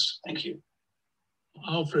back to us. Thank you.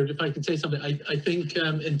 Alfred, if I could say something, I think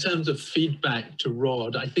in terms of feedback to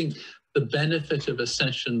Rod, I think the benefit of a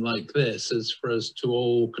session like this is for us to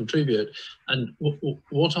all contribute. And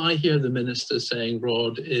what I hear the minister saying,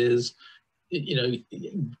 Rod, is, you know,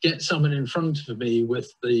 get someone in front of me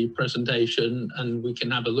with the presentation and we can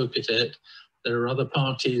have a look at it. There are other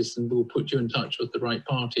parties, and we'll put you in touch with the right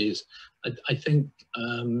parties. I think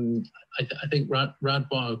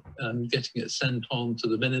Radwa getting it sent on to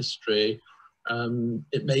the ministry,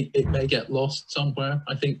 it may get lost somewhere.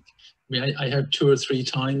 I mean, I heard 2 or 3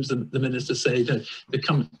 times the minister say to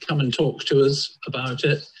come and talk to us about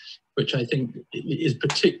it, which I think is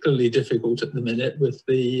particularly difficult at the minute with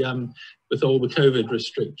the with all the COVID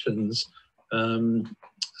restrictions.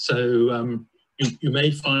 You may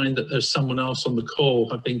find that there's someone else on the call,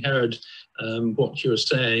 having heard what you're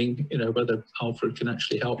saying, you know, whether Alfred can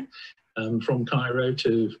actually help from Cairo,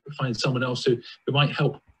 to find someone else who might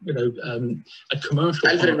help, you know, a commercial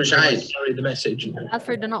Alfred مش عايز. carry the message.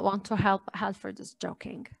 Alfred did not want to help. Alfred is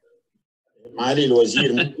joking. معالي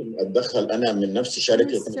الوزير ممكن اتدخل انا من نفس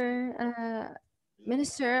شركه.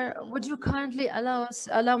 Minister, would you kindly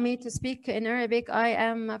allow me to speak in Arabic? I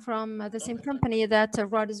am from the same company that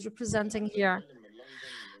Rod is representing here.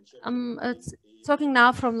 It's talking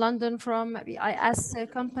now from London, from IS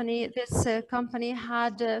company. This company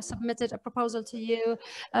had submitted a proposal to you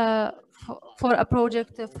for a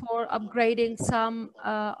project for upgrading some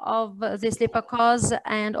of the sleeper cars,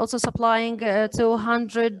 and also supplying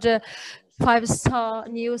 200 5-star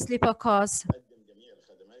new sleeper cars,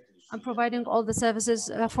 and providing all the services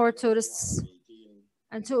for tourists.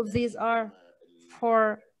 And 2 of these are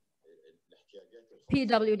for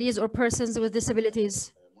PWDs, or persons with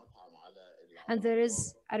disabilities. And there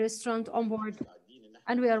is a restaurant on board,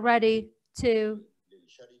 and we are ready to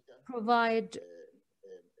provide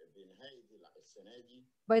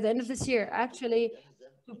by the end of this year, actually,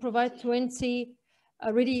 to provide 20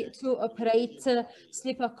 ready to operate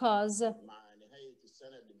sleeper cars.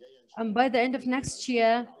 And by the end of next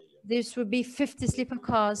year, this will be 50 sleeper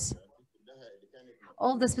cars.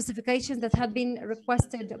 All the specifications that had been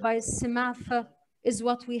requested by SIMAF is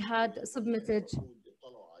what we had submitted.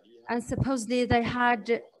 And supposedly they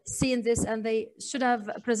had seen this and they should have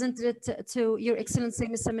presented it to Your Excellency,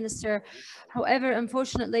 Mr. Minister. However,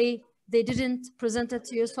 unfortunately, they didn't present it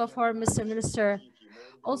to you so far, Mr. Minister.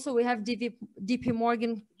 Also, we have DP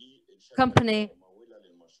Morgan company.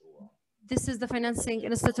 This is the financing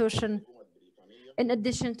institution, in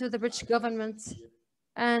addition to the British government,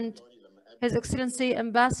 and His Excellency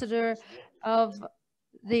Ambassador of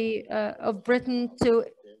Britain to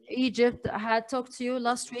Egypt had talked to you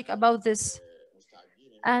last week about this.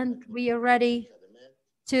 and we are ready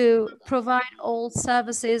to provide all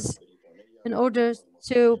services in order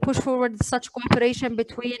to push forward such cooperation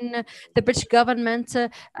between the British government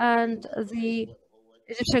and the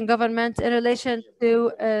Egyptian government in relation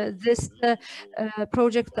to this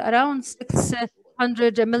project. Around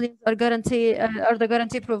 600 million are the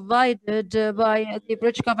guarantee provided by the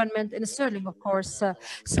British government in sterling, of course.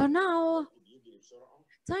 So now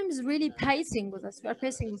time is really pacing with us. We are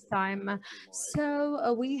pacing with time.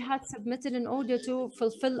 So we had submitted in order to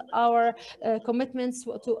fulfill our commitments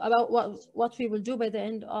to about what we will do by the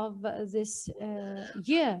end of this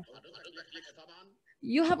year.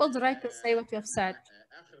 You have all the right to say what you have said.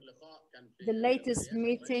 The latest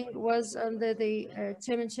meeting was under the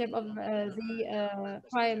chairmanship of the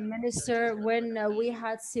Prime Minister when we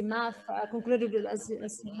had CIMAF concluded with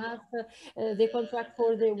CIMAF the contract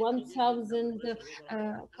for the 1,000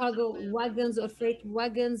 cargo wagons or freight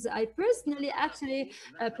wagons. I personally actually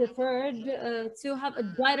preferred to have a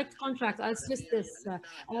direct contract. I stress this.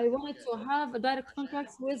 I wanted to have a direct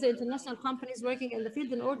contract with the international companies working in the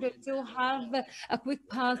field in order to have a quick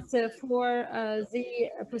path for the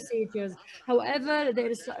procedures. However, the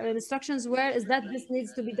instructions were is that this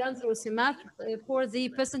needs to be done through CIMAF for the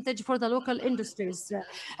percentage for the local industries.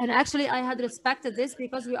 And actually, I had respected this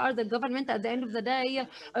because we are the government. At the end of the day,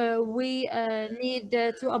 we need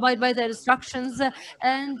to abide by the instructions,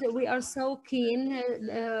 and we are so keen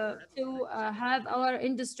to have our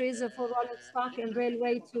industries for rolling stock and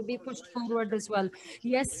railway to be pushed forward as well.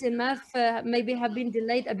 Yes, CIMAF maybe have been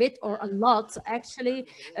delayed a bit or a lot, actually.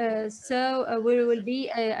 So we will be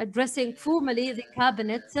addressing formally the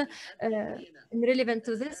cabinet relevant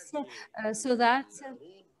to this so that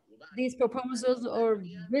these proposals or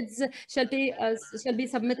bids shall be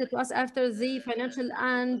submitted to us after the financial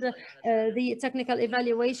and the technical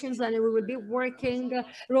evaluations, and we will be working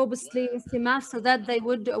robustly with CIMAF so that they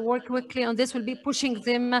would work quickly on this. We'll be pushing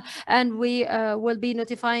them, and we will be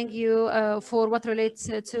notifying you for what relates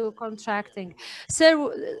to contracting.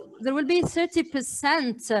 So there will be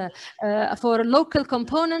 30% for local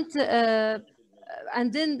component,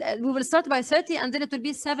 and then we will start by 30, and then it will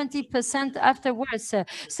be 70% afterwards.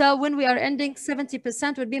 So when we are ending,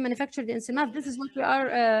 70% will be manufactured in CIMAF. This is what we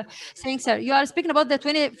are saying, sir. You are speaking about the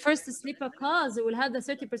 21st sleeper cars. Will have the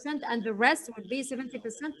 30%, and the rest will be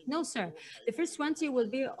 70%. No, sir. The first 20 will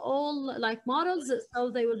be all like models, so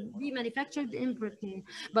they will be manufactured in Britain.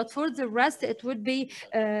 But for the rest, it would be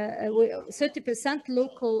 30%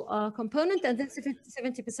 local component, and then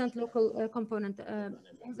 70% local component.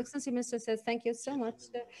 His Excellency Minister says, thank you so much.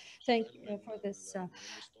 Thank you for this.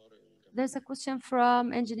 There's a question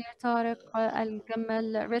from Engineer Tarek Adel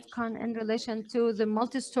Redcon in relation to the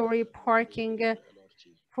multi-story parking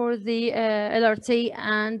for the LRT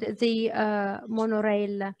and the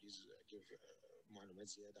monorail.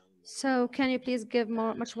 So can you please give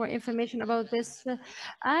much more information about this?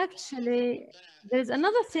 Actually, there's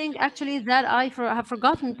another thing actually that I have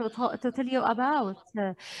forgotten to tell you about.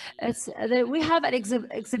 It's that we have an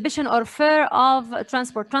exhibition or fair of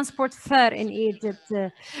transport fair in Egypt.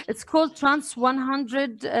 It's called Trans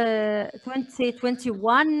 100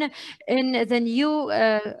 2021 in the new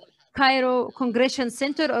Cairo Congression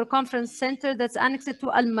Center or Conference Center that's annexed to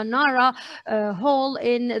Al Manara Hall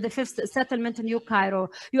in the 5th settlement in New Cairo.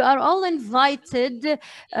 You are all invited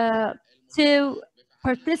to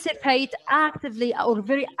participate actively or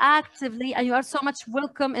very actively, and you are so much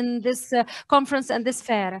welcome in this conference and this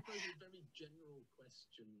fair. Very general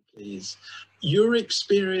question, please. Your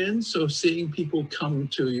experience of seeing people come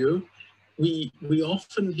to you, we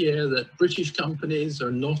often hear that British companies are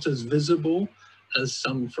not as visible as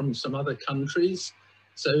some from some other countries.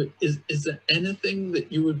 So is there anything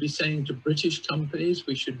that you would be saying to British companies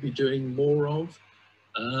we should be doing more of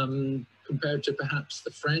compared to perhaps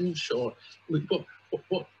the French? Or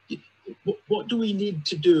what do we need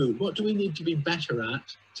to do? What do we need to be better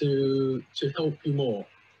at to help you more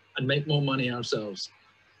and make more money ourselves?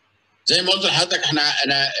 As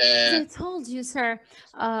I told you, sir,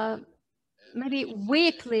 maybe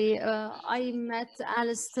weekly I met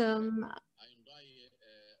Alstom,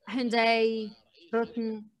 Hyundai,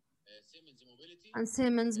 Rotten, and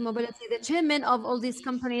Siemens Mobility, the chairman of all these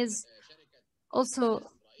companies, also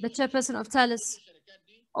the chairperson of Thales.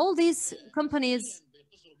 All these companies,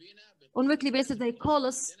 on a weekly basis, they call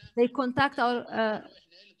us, they contact our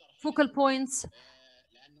focal points.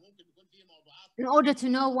 in order to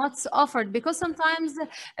know what's offered, because sometimes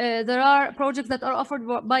there are projects that are offered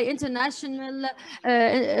by international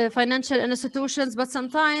financial institutions, but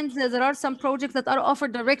sometimes there are some projects that are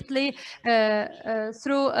offered directly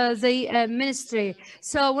through the ministry.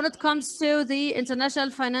 So when it comes to the international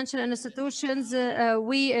financial institutions,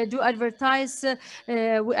 we do advertise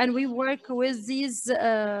and we work with these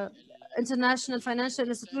international financial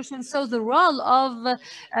institutions. So the role of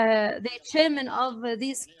the chairman of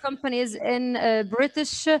these companies in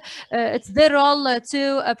British, it's their role to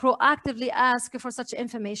proactively ask for such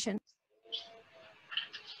information.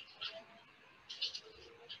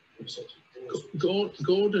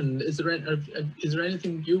 Gordon, is there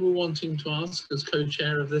anything you were wanting to ask as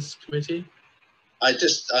co-chair of this committee? I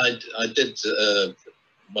did.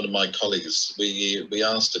 One of my colleagues, we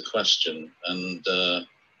asked a question, and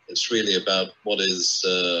it's really about what is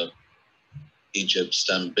Egypt's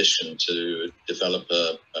ambition to develop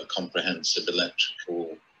a comprehensive electrical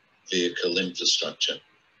vehicle infrastructure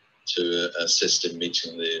to assist in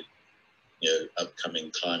meeting the upcoming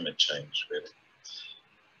climate change, really.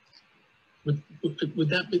 Would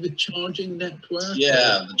that be the charging network?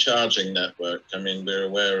 Yeah, the charging network. I mean, we're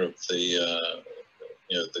aware of the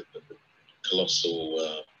the colossal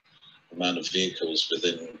amount of vehicles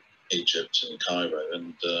within Egypt and Cairo,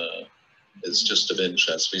 and it's just of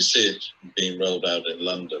interest. We see it being rolled out in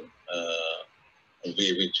London, and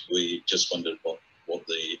we just wondered what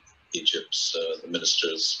Egypt's the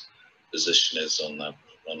minister's position is on that,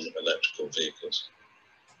 on electrical vehicles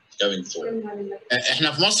going forward.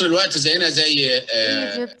 احنا في مصر الوقت زينا زي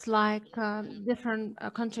Egypt, like different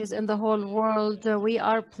countries in the whole world, we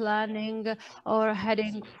are planning or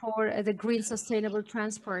heading for the green sustainable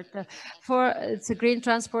transport. It's a green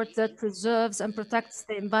transport that preserves and protects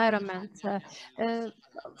the environment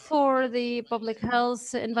for the public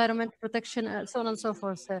health, environment protection, so on and so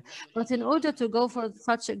forth. But in order to go for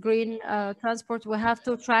such a green transport, we have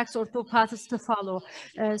two tracks or two paths to follow.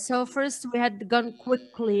 So first, we had gone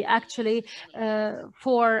quickly, actually,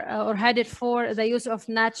 or headed for the use of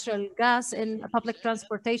natural gas in public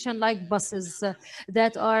transportation, like buses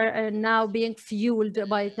that are now being fueled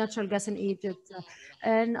by natural gas in Egypt.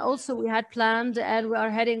 And also we had planned, and we are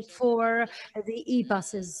heading for the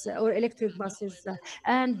e-buses or electric buses.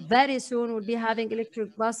 And very soon we'll be having electric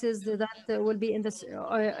buses that will be in the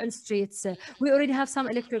streets. We already have some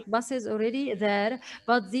electric buses already there,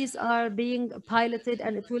 but these are being piloted,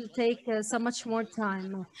 and it will take so much more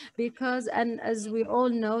time because, and as we all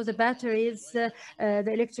know, the batteries,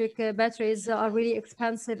 the electric batteries are really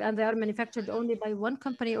expensive, and they are manufactured only by one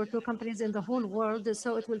company or two companies in the whole world. So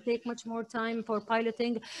it will take much more time for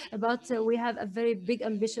piloting, but we have a very big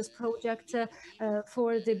ambitious project for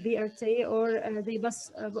the BRT or the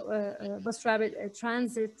bus rapid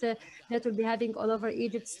transit that will be having all over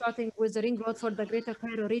Egypt, starting with the ring road for the Greater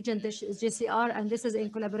Cairo region, the GCR, and this is in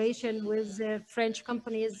collaboration with French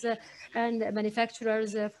companies and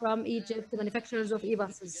manufacturers from Egypt, the manufacturers of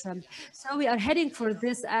e-buses. So we are heading for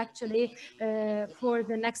this actually for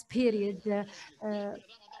the next period.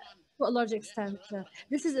 To a large extent.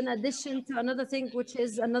 This is in addition to another thing, which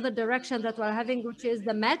is another direction that we're having, which is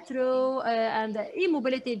the metro and the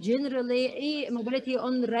e-mobility generally, e-mobility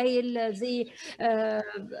on rail,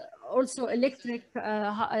 also electric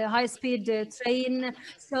high-speed train.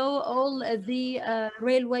 So all the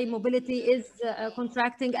railway mobility is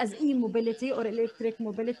contracting as e-mobility or electric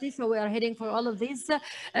mobility. So we are heading for all of these.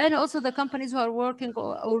 And also the companies who are working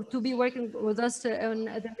or to be working with us on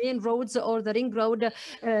the main roads or the ring road,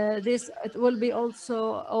 it will be also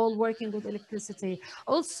all working with electricity.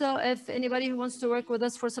 Also, if anybody who wants to work with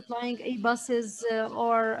us for supplying e-buses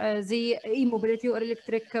or the e-mobility or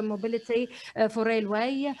electric mobility for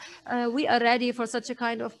railway, we are ready for such a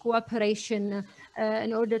kind of cooperation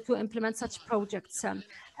in order to implement such projects.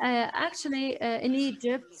 Actually, in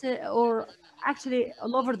Egypt or actually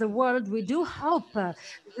all over the world, we do hope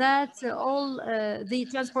that all the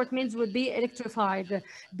transport means would be electrified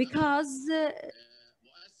because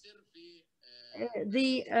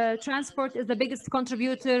the transport is the biggest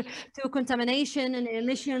contributor to contamination and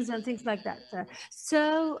emissions and things like that.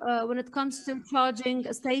 So when it comes to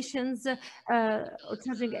charging stations or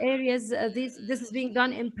charging areas, this is being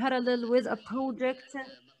done in parallel with a project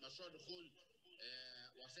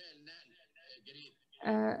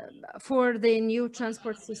for the new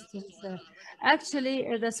transport systems.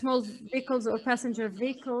 Actually, the small vehicles or passenger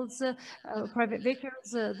vehicles, private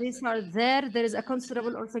vehicles, these are there. There is a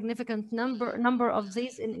considerable or significant number of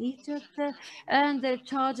these in Egypt, and the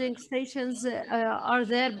charging stations are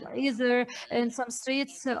there either in some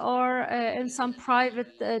streets or in some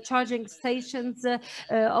private charging stations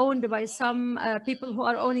owned by some people who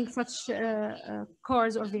are owning such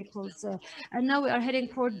cars or vehicles. And now we are heading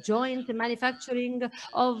for joint manufacturing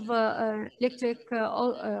of electric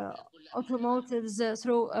automotives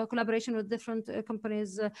through collaboration with different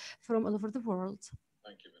companies from all over the world.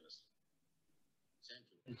 Thank you,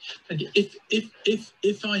 Minister.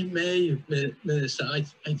 If I may, Minister, I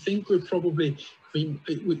think we're probably, you've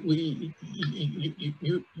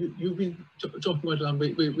been talking about,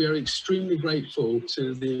 we are extremely grateful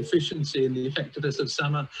to the efficiency and the effectiveness of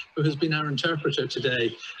Sama, who has been our interpreter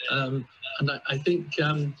today. And I think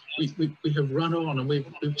we have run on and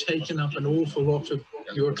we've taken up an awful lot of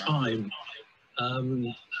your time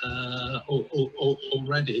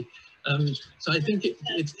already. So I think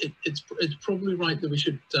it's probably right that we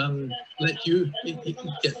should let you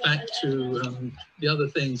get back to the other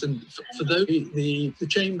things. And for those, the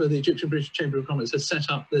chamber, the Egyptian British Chamber of Commerce, has set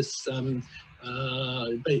up this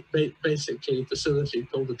basically facility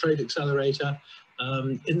called the Trade Accelerator.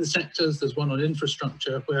 In the sectors, there's one on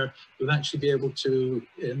infrastructure where we'll actually be able to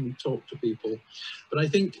talk to people. But I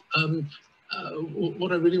think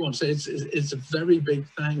what I really want to say is a very big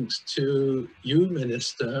thanks to you,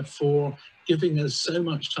 Minister, for giving us so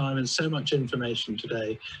much time and so much information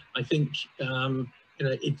today. I think, you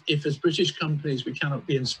know, if as British companies we cannot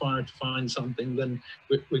be inspired to find something, then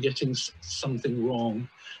we're getting something wrong.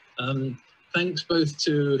 Thanks both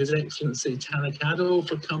to His Excellency Tarek Adel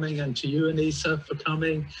for coming and to you, Anisah, for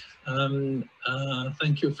coming.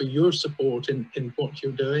 Thank you for your support in what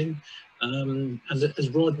you're doing. And as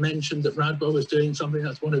Rod mentioned, that Radwa was doing something,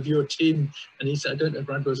 that's one of your team. And he said, I don't know if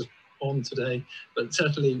Radwa was on today, but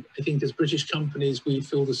certainly I think as British companies, we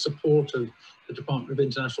feel the support of the Department of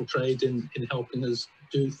International Trade in helping us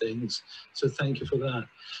do things. So thank you for that.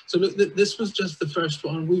 So look, this was just the first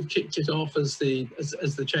one. We've kicked it off as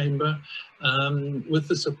the chamber with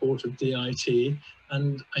the support of DIT.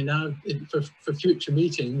 And I now, for future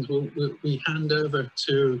meetings, we hand over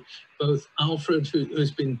to both Alfred,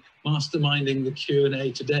 who's been masterminding the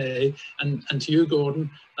Q&A today, and to you, Gordon,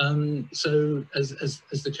 so as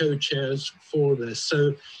the co-chairs for this.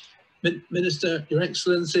 So, Minister, Your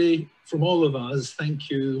Excellency, from all of us, thank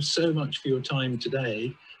you so much for your time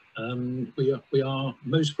today. We are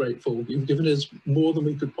most grateful. You've given us more than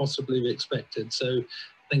we could possibly have expected. So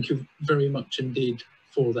thank you very much indeed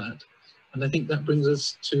for that. And I think that brings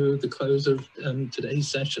us to the close of today's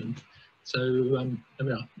session. So there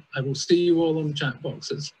we are. I will see you all on the chat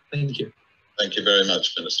boxes. Thank you. Thank you very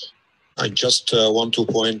much, Minister. I just want to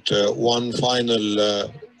point one final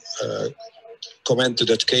comment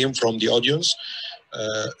that came from the audience.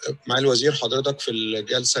 مع الوزير حضرتك في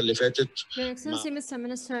الجلسة اللي فاتت. Your Excellency, Mr.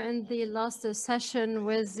 Minister, in the last session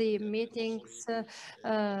with the meetings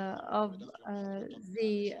of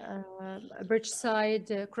the Bridgeside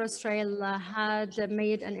Crossrail had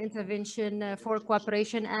made an intervention for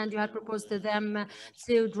cooperation, and you had proposed to them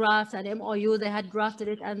to draft an MOU. They had drafted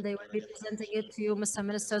it and they will be presenting it to you, Mr.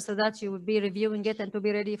 Minister, so that you would be reviewing it and to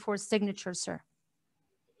be ready for signature, sir.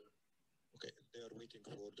 Okay, they are waiting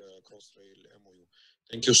for the Crossrail MOU.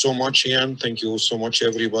 Thank you so much, Ian. Thank you so much,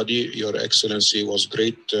 everybody. Your Excellency, was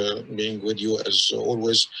great being with you as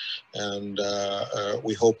always. And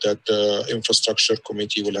we hope that the Infrastructure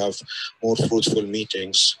Committee will have more fruitful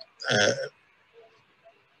meetings.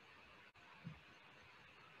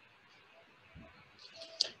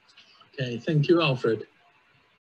 Okay, thank you, Alfred.